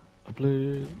 I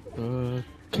play.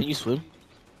 Can you swim?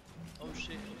 Oh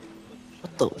shit.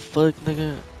 What the fuck,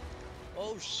 nigga?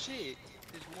 Oh shit.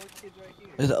 There's more kids right here.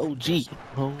 There's an OG.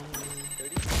 Oh,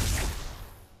 30?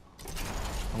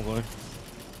 I'm going.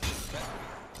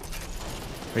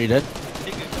 Are you dead?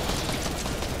 Nigga.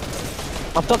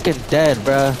 I'm fucking dead,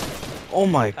 bruh. Oh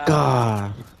my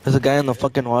god. There's a guy in the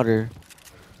fucking water.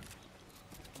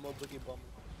 I'm a boogie bummer.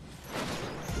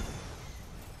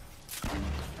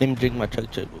 Let me drink my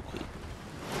chug chug real quick. A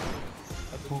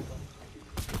boogie bummer.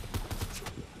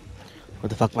 What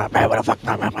the fuck, my man? What the fuck,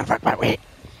 my man? What the fuck, my man?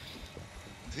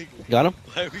 Nigga. Got him?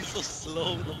 Why are we so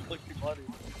slow in the fucking water?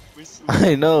 We're slow.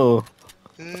 I know.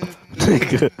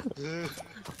 Nigga.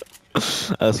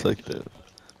 That's fucked up.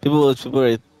 People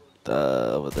right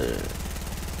over there.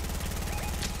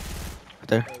 Right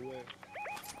there. Oh, where?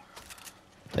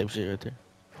 Type shit right there.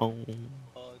 Home.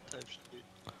 Oh, type shit.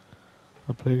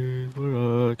 A place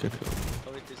where I can go.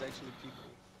 Oh, wait, there's actually people.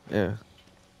 Yeah.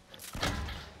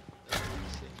 That's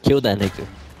insane. Kill that nigga.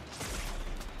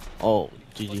 Oh,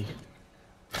 GG.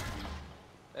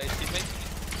 Hey, teammate.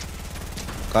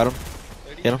 Got him.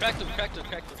 Ready? Get him. Cracked him.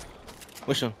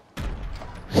 Which one?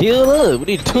 Heal up. What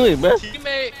are you doing, bro?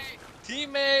 Teammate!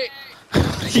 Teammate!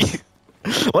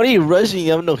 Why are you rushing?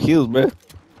 You have no heals, bro. Nigga,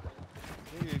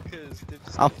 cause they're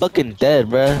just I'm getting fucking dead,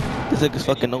 bro. This nigga's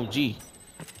fucking OG.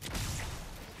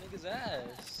 Nigga's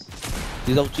ass.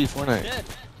 He's OG Fortnite. Dead.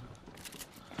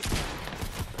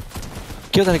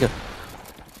 Kill that nigga.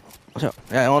 Watch out.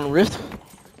 Yeah, on the rift.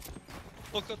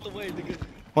 Fuck out the way, nigga.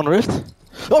 On the rift.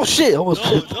 Oh shit! Almost.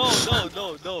 No. Not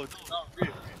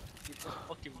real. You're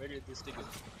fucking ready at this nigga.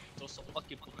 Throw some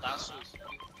fucking putazos.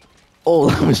 Oh,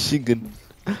 that machine gun.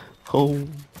 Oh.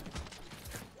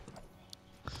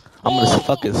 I'm gonna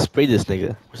fucking spray this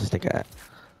nigga. Where's this nigga at? I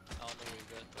don't know where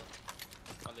you're at,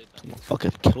 but I'll lay I'm down. gonna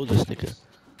fucking kill this nigga.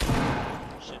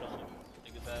 Shit on him.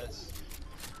 Nigga's ass.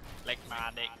 Like my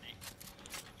dick.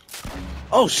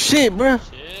 Oh shit, bro.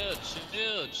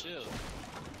 Chill.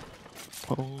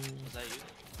 Oh. Was that you?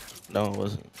 No, it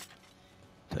wasn't.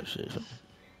 That shit.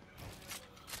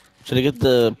 Should I get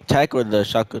the tack or the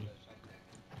shotgun?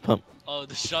 Pump. Oh,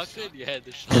 the shotgun? Yeah,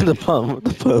 the shotgun. The pump.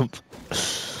 The pump.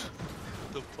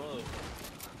 The pump.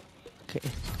 Okay.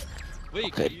 Wait,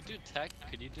 Okay. can you do tack?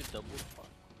 Can you do double pump?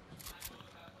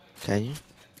 Can you?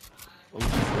 Oh,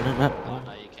 what am I? Oh,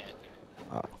 no, you can't.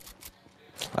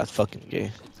 That's fucking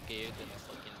gay. It's gayer than a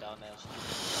fucking down ass.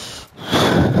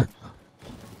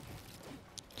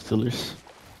 Steelers.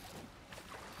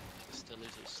 The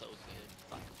Steelers are so good.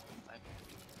 Fuck.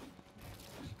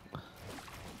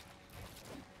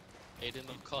 Aiden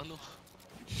O'Connell.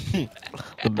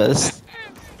 The best.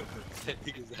 That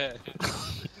nigga's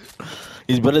ass.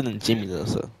 He's better than Jimmy though,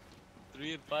 so.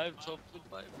 3 and top with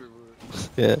Viper,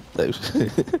 bro. Yeah, like,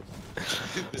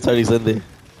 starting Sunday.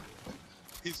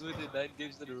 He's winning 9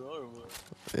 games in a row, bro.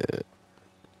 Yeah.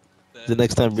 The That's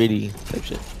next time crazy. Brady type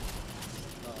shit.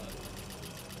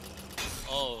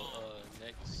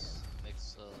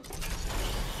 Next,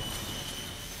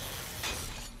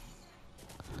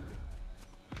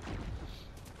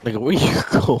 Like, where you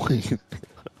going?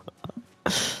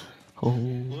 Oh,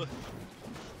 what?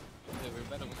 Wait, we're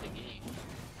about to win the game.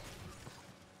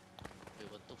 Wait,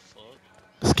 what the fuck?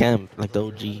 scam like Bro, the we're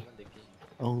about to OG. win the game.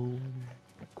 Oh,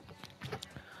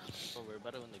 Bro, we're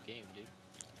about to win the game, dude.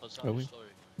 Post on are your we? story.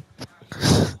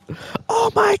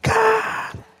 Oh my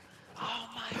god! Oh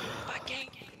my fucking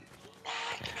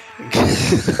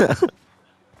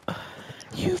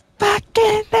You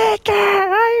fucking nigger!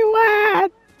 I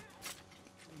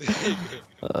nigga.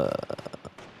 won!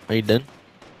 Are you done?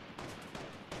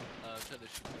 I'm trying to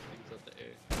shoot these things out the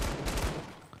air.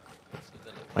 So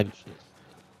they're like, Like, oh shit.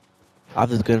 I have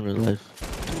this gun in real life.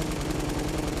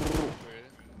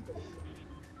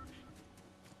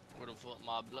 Where the fuck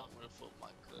my block? Where the fuck my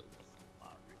club? My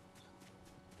ring?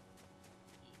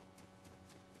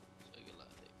 So you like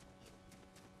that.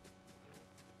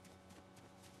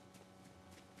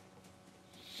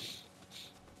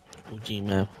 OG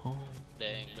map. Oh,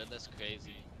 Dang, bro, that's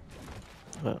crazy.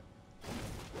 what?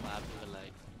 What happened with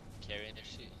like carrying and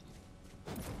shit?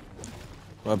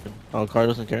 Weapon. Oh,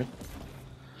 Carlos and Karen?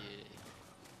 Yeah.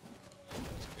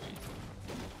 That's crazy.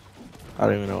 I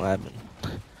don't even know what happened.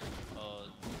 Oh,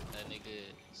 that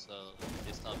nigga, so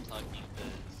they stopped talking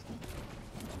because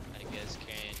I guess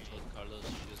Karen told Carlos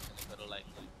she was gonna go to like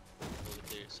go with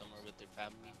their somewhere with their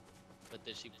family, but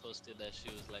then she posted that she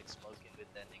was like smoking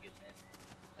with that nigga then.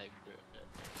 Like, bro,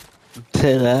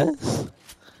 Dead ass?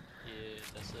 yeah,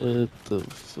 that's a What the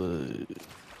fuck?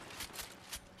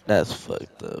 That's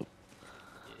fucked up.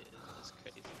 yeah, that's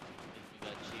crazy. You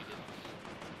got cheated.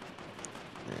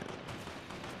 Yeah,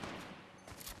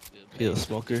 He a basically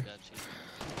smoker? got cheated.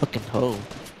 Fucking hoe.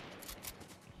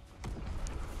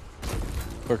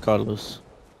 Poor Carlos.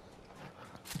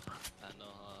 I know,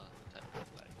 type of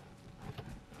like.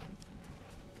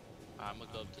 I'm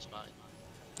gonna go up this mountain.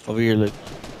 Over here, look.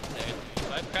 There,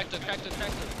 I cracked it.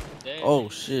 There, Oh, you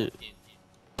shit.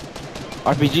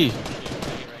 fucking RPG. shit.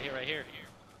 Right here.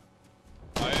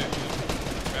 Alright,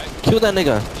 crack. Kill that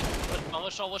nigga. One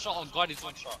shot. Oh god, he's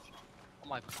one shot. Oh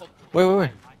my fuck.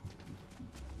 Wait.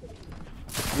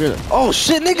 Really? Oh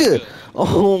shit, nigga!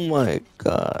 Oh my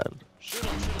god. Shoot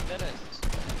him, dead ass.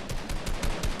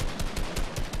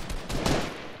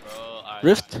 Bro, alright.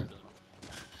 Rift?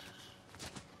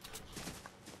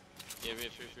 Yeah,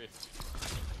 rift.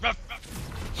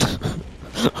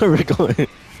 Where we going?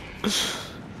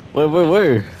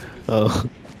 Where? Oh.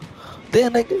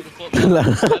 Damn, nigga.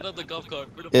 I know the golf cart.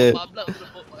 Yeah.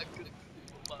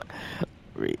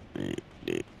 Wait,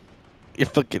 Wait. You're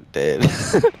fucking dead.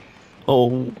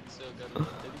 Oh. still got it.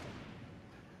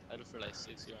 I do for like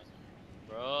 6 years.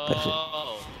 Bro.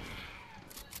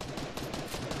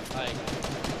 Like,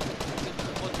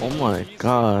 Oh my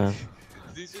god.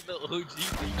 these are the OG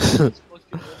things. Just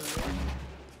fucking run away.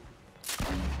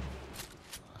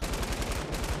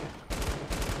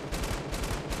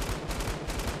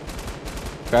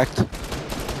 Cracked.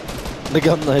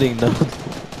 Nigga, I'm not hitting no. Oh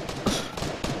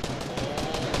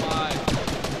my.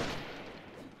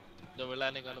 No, we're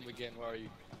landing on him again. Where are you?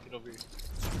 Get over here.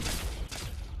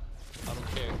 I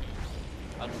don't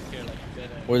care. Like dead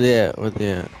ass. Where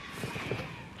they at?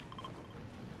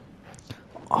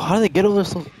 Oh, how do they get over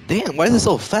so? Damn, why is it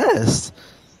so fast?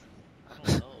 I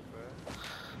don't know,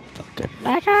 bro. Fucking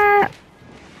nigga.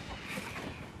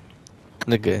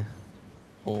 Nigga.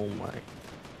 Oh my.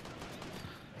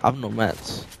 I have no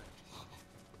mats.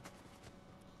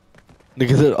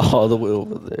 Nigga, they're all the way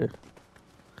over there.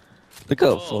 Look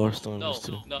how far Storm is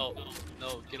too. No,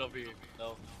 get over here.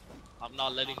 No. I'm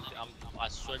not letting. I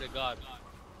swear to God.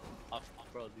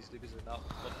 Bro, these niggas are not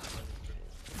fucking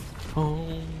running.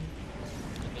 Oh.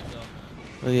 They go.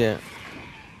 Oh yeah.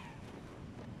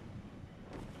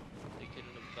 They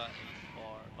couldn't have gotten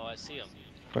far. Oh, I see them.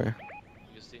 Where?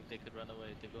 You just think they could run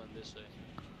away? They're going this way.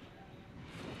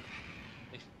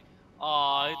 Oh,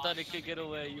 I thought he could get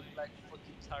away. You black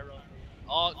fucking Tyrone.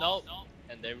 Oh no!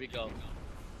 And there we go.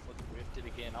 Fucking ripped it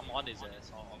again. I'm on his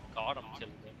ass. Oh god, I'm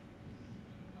killing him.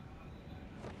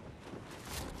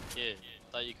 Yeah,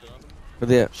 thought you could run him. Where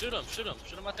they at? Shoot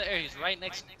him out the air. He's right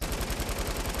next.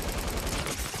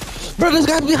 Bro, this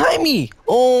guy's behind me!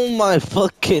 Oh my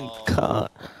fucking Oh, god.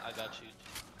 I got you.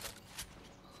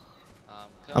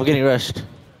 I'm getting rushed.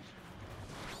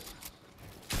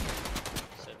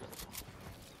 7.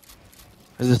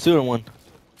 Is it 2 or 1?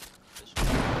 This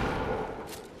one.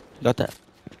 Got that.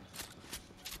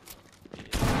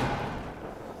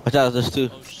 Watch out, there's two.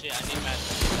 Oh shit, I need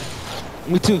match.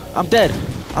 Me too. I'm dead.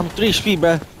 I'm 3 HP,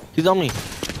 bruh. He's on me.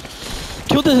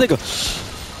 Kill this nigga.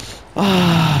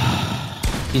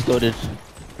 Ah, he's loaded.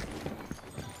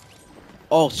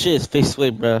 Oh shit, his face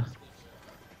sway, bruh.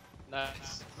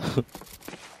 Nice.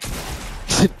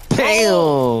 Damn.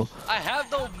 Oh, I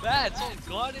have no mats. Oh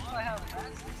god, if I have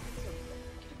mats.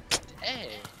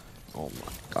 Hey. Oh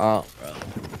my god, bro.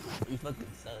 You fucking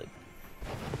suck.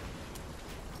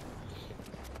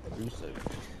 You suck.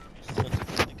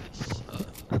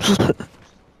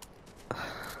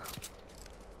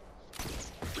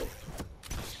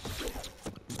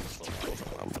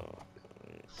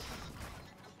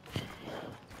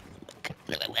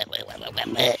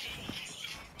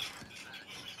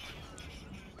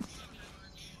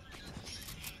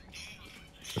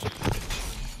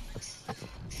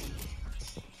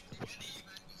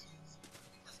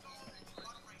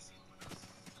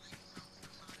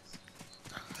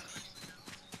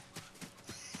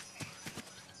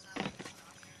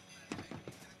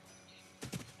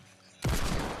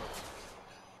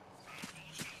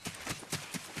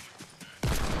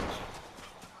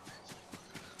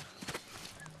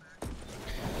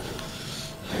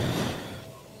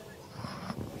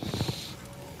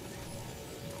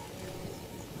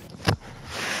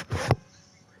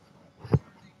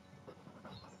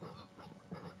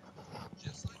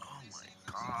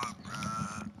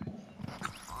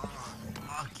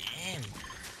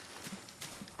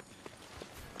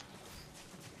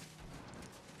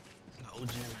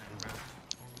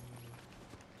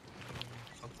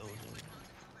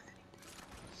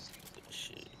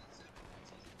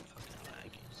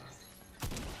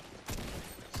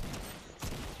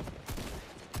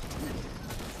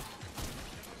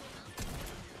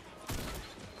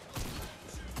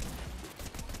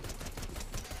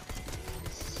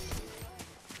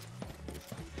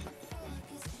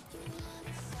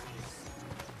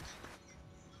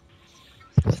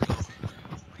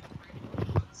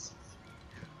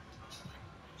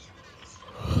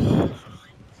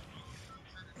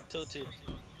 Tilted.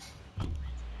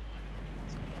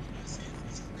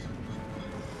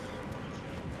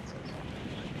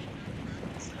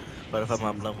 But if I'm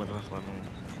not blunt with him,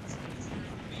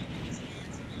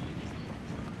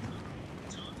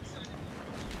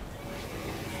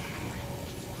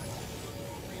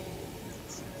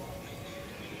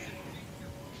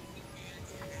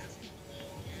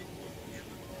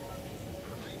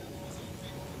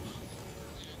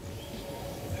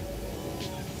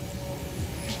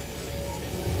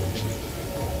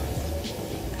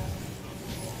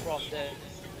 From there.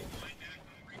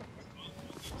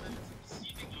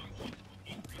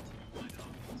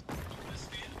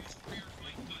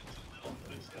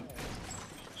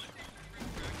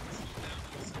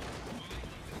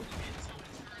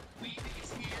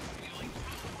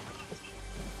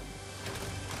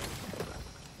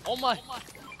 Oh my!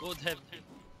 Gold heavy.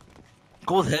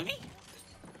 gold heavy?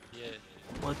 Yeah.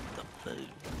 What the fuck?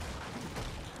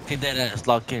 Take that ass,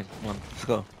 lock in. Come on, let's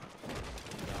go.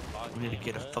 We need to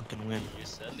get a fucking win. You're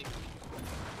selling.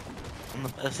 I'm the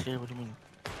best here, what do you mean?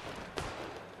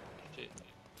 Shit.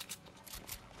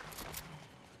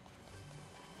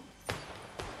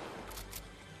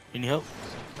 You need help?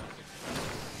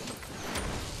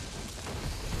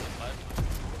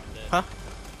 Huh?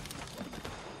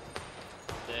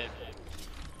 Dead.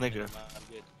 Nigga. I'm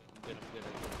good. I'm good.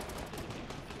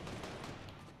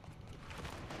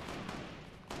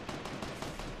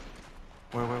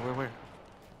 Where?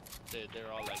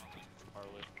 They're all like far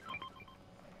away.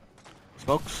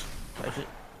 Smokes? Type it.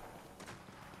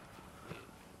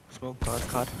 Smoke,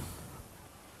 cod.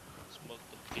 Smoke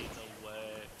the pain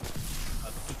away.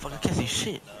 Fuck, I can't see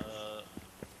shit.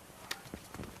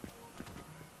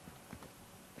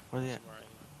 Where they at?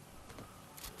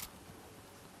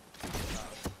 I'm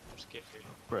scared.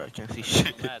 Bro, I can't see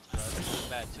shit. Mad, bro.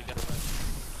 Mad. You gotta run.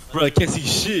 Bro, I can't see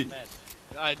shit. Mad.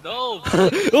 I know.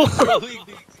 Bro.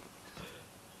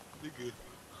 Nigga.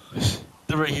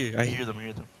 They're right here. I hear them.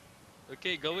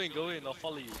 Okay, go in. I'll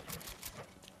follow you.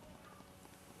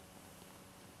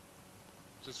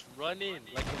 Just run in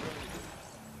like you're running.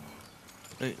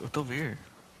 Wait, what's over here?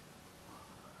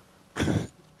 That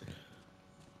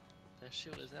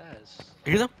shit was ass.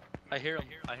 You hear them? I hear him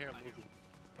moving.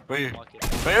 Right here. Walk it.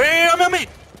 Wait, I'm on me!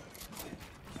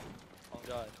 Oh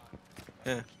god.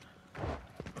 Yeah.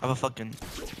 I have a fucking...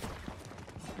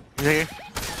 You here?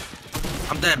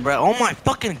 I'm dead, bro. Oh my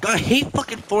fucking god, I hate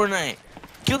fucking Fortnite.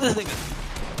 Kill this nigga.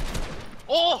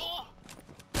 Oh!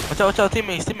 Watch out,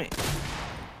 teammate.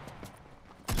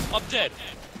 I'm dead.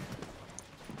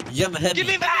 You have a heavy. Give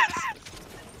me that!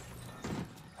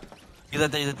 He's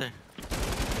right there, he's right there.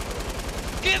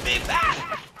 Give me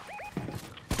that!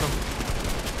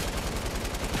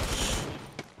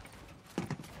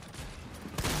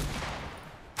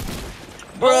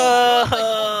 Bro!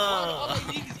 All I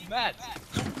need is mats.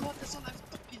 Oh my god, that's all I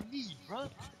fucking need, bro.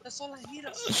 That's all I need.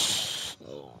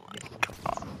 Oh my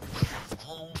god.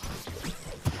 Oh.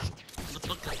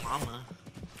 Look at mama.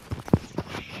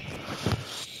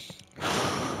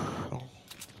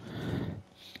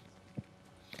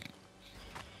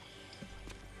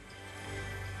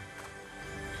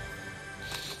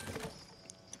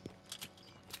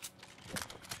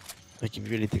 Like if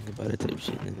you really think about it, type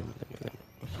shit.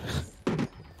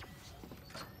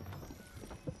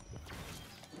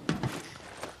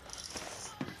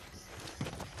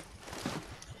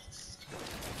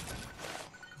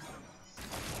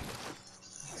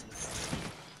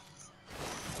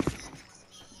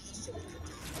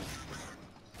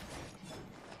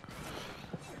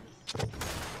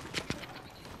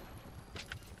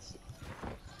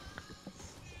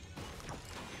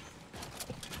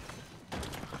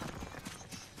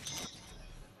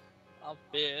 I'm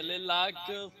feeling like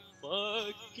a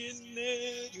fucking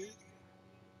nigga.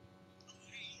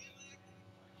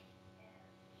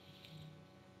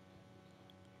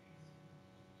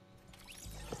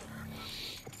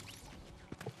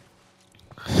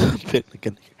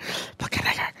 Fucking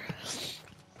nigger.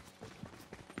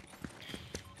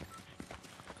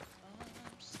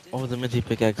 Oh, the minty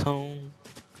pickaxe home.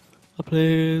 A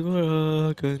place where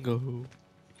I can go.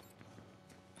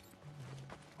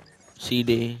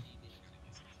 CD.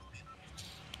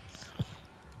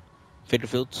 Fader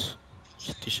Fields.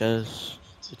 City Shares.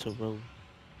 It's a road.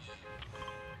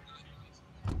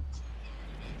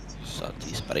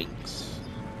 Salty Springs.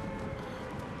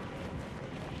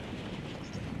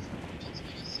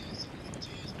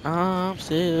 I'm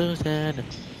still standing.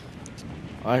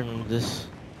 I remember this.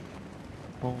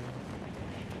 Oh.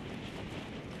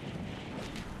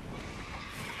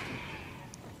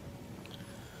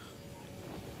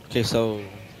 Okay, so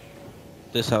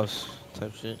this house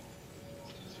type shit.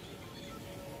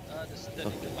 This is the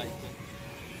nigga like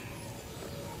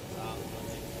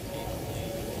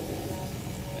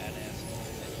badass.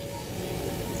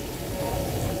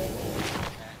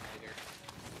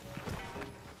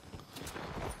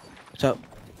 What's up?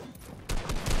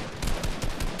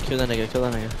 Kill that nigga, kill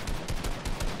that nigga.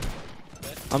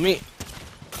 On me.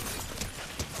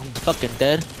 I'm fucking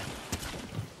dead.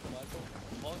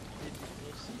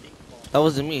 That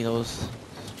wasn't me, that was...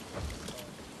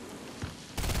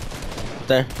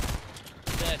 There.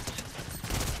 Dead.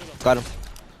 Got him.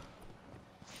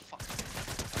 Fuck.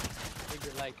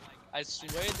 Nigga, like, I swear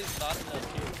there's not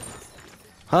enough heals.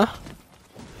 Huh?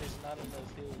 There's not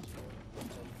enough heals, bro.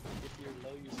 Like, if you're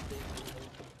low, you stay low.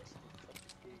 That's the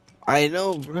fucking game. I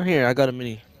know, bro. Here, I got a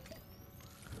mini.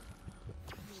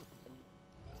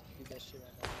 Do that shit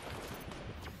right now.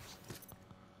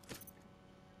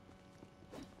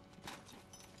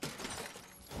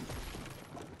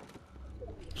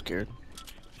 I'm scared.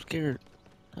 I'm scared.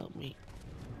 Help me.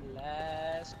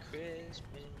 Last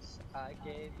Christmas, I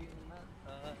gave you my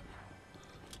heart.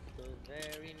 The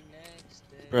very next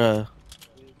day, Bruh.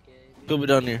 you gave Go be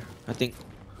down here, I think.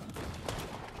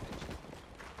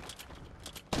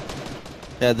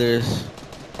 Yeah, there is.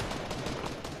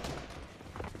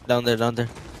 Down there, down there.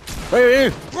 Right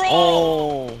here! Bro!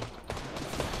 Oh!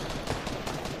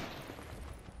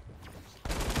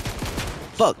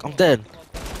 Fuck, I'm dead.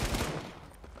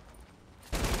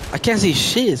 I can't see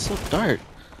shit, it's so dark.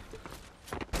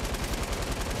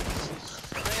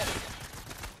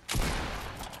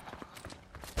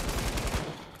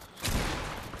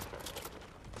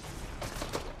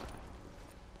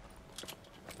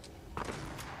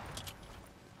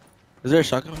 Is there a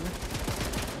shotgun on there?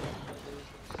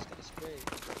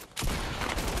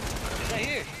 It's right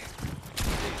here.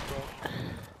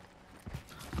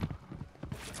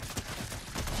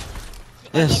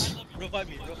 Yes. Revive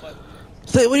me, revive me.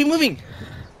 Say, what are you moving?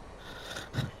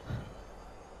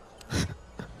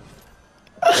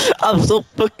 I'm so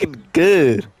fucking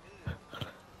good.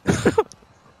 Oh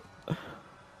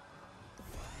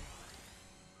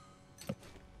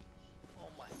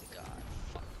my god.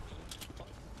 Fuck me. Fuck.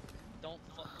 Don't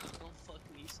fuck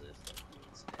Lisa.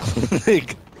 Fuck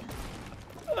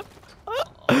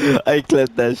Lisa. I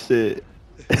clipped that shit.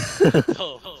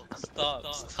 No, stop.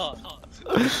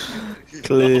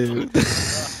 Clipped.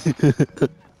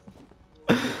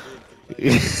 We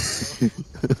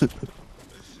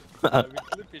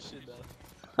clip your shit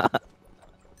now.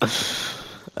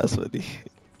 That's funny.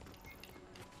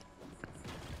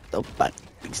 Don't fuck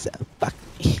Lisa, fuck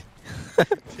me.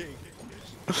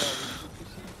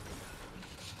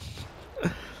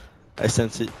 I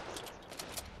sense it.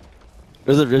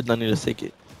 There's a rift. I need to take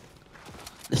it.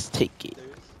 Let's take it. There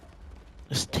is.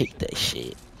 Let's take that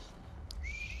shit.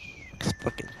 Let's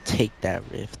fucking take that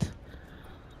rift.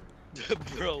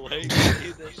 Bro, why you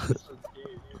say that shit so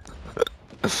gay?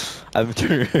 I'm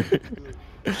turning.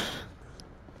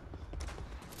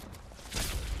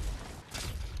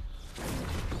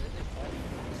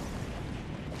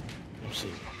 Let's see.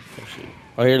 Oh shit.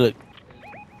 Oh here, look.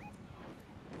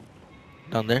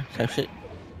 Down there, type shit.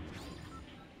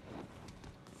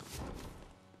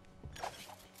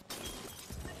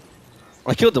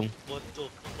 I killed him. What the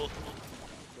fuck?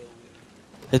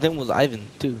 His name was Ivan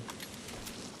too.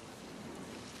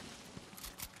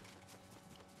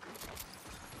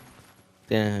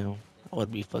 Damn, I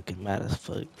would be fucking mad as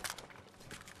fuck. But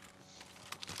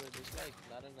there's like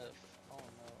not enough. I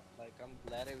don't know. Like I'm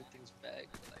glad everything's back,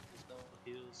 but like there's no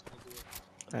hills, nigga.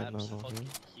 The I map's know, fucking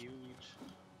mhm. huge.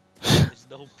 There's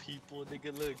no people,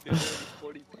 nigga. Look, there's only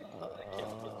 40 people. I can't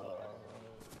fucking.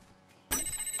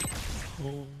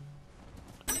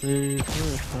 Please,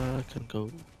 where I can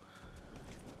go.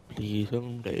 Please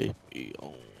don't let me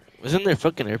on. Isn't there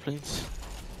fucking airplanes?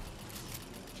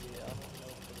 Yeah, I don't know.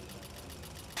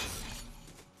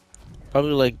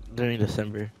 Probably like during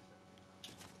December.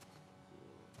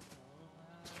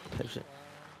 Type shit.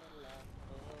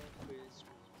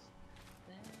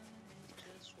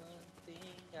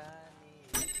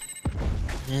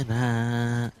 And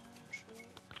I...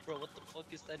 Bro, what the fuck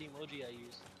is that emoji I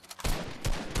use?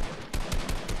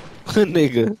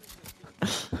 Nigga.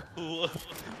 What?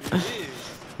 It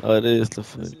is. Oh, it is the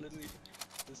fuck. That's literally.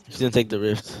 You didn't take the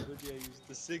rift. Emoji I use.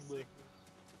 The Sigma.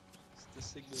 It's the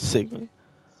Sigma. Sigma. The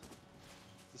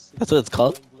Sigma That's what it's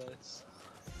called? wine glass.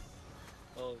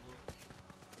 Oh,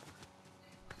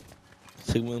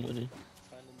 Sigma emoji.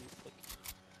 finally fucking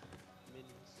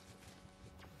minis.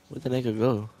 Where'd the nigga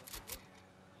go?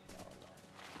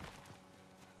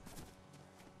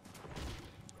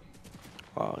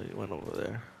 Oh, he went over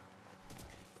there.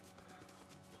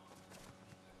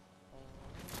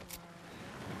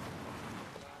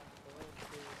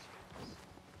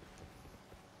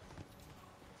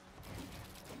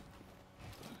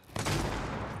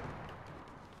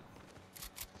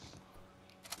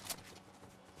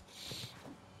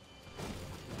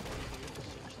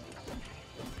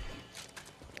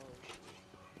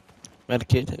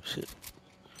 Medicaid type shit.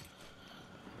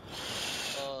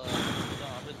 No,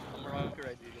 I'm a rocker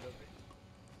right dude. Get over here.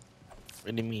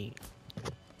 What do you mean?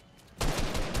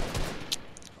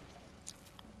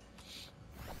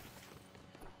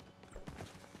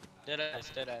 Dead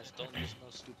ass. Don't use no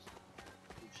stupid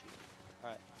shit.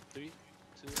 Alright, 3,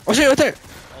 2. Oh shit, right there!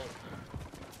 Oh,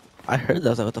 I heard that. I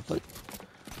was like, what the fuck?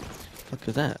 Fuck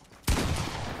is that?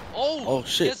 oh! Oh,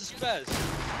 shit. He has a spaz.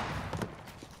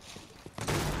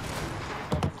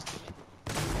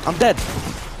 I'm dead.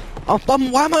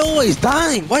 Why am I always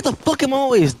dying? Why the fuck am I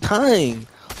always dying?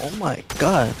 Oh my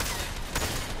god.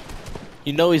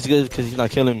 You know he's good because he's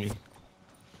not killing me.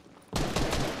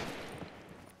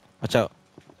 Watch out.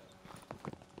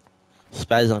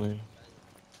 Spaz on him.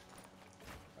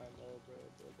 I know, bro.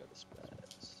 Bro got a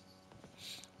spaz.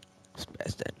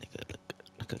 Spaz that nigga.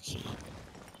 Look a key.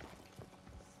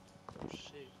 Oh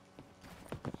shit.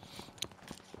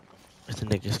 It's the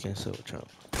nigga skin so Trump.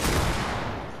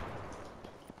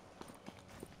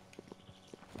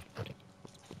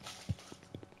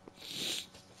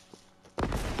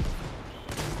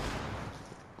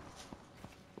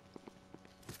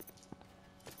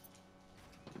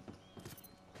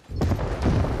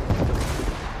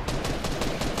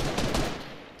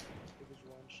 It was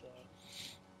one shot.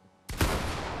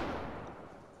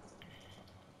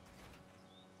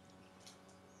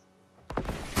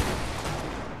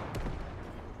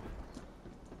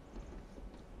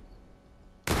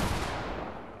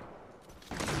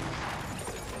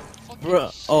 Fucking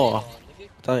Bruh, shit oh. on, nigga.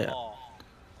 Thought ya. Oh.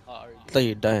 Already. I thought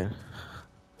you died.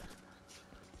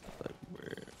 Wait,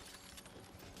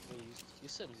 you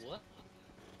said what?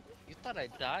 You thought I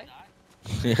died?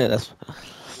 Yeah, that's Do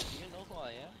you know who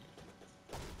I am?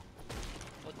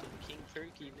 Fucking King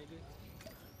Turkey, nigga.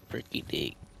 freaky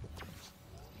dick.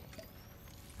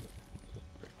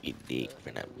 Freaky dick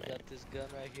for that We man. got this gun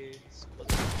right here. It's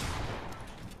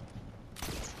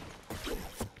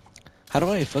How do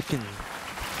I fucking...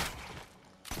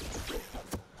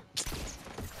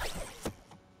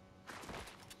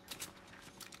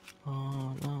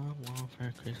 All I want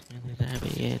for Christmas is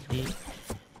happy ending.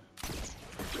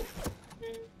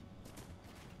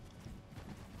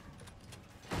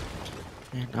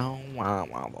 And I don't want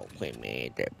to play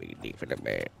me that big dick for the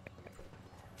bad.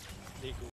 nigga.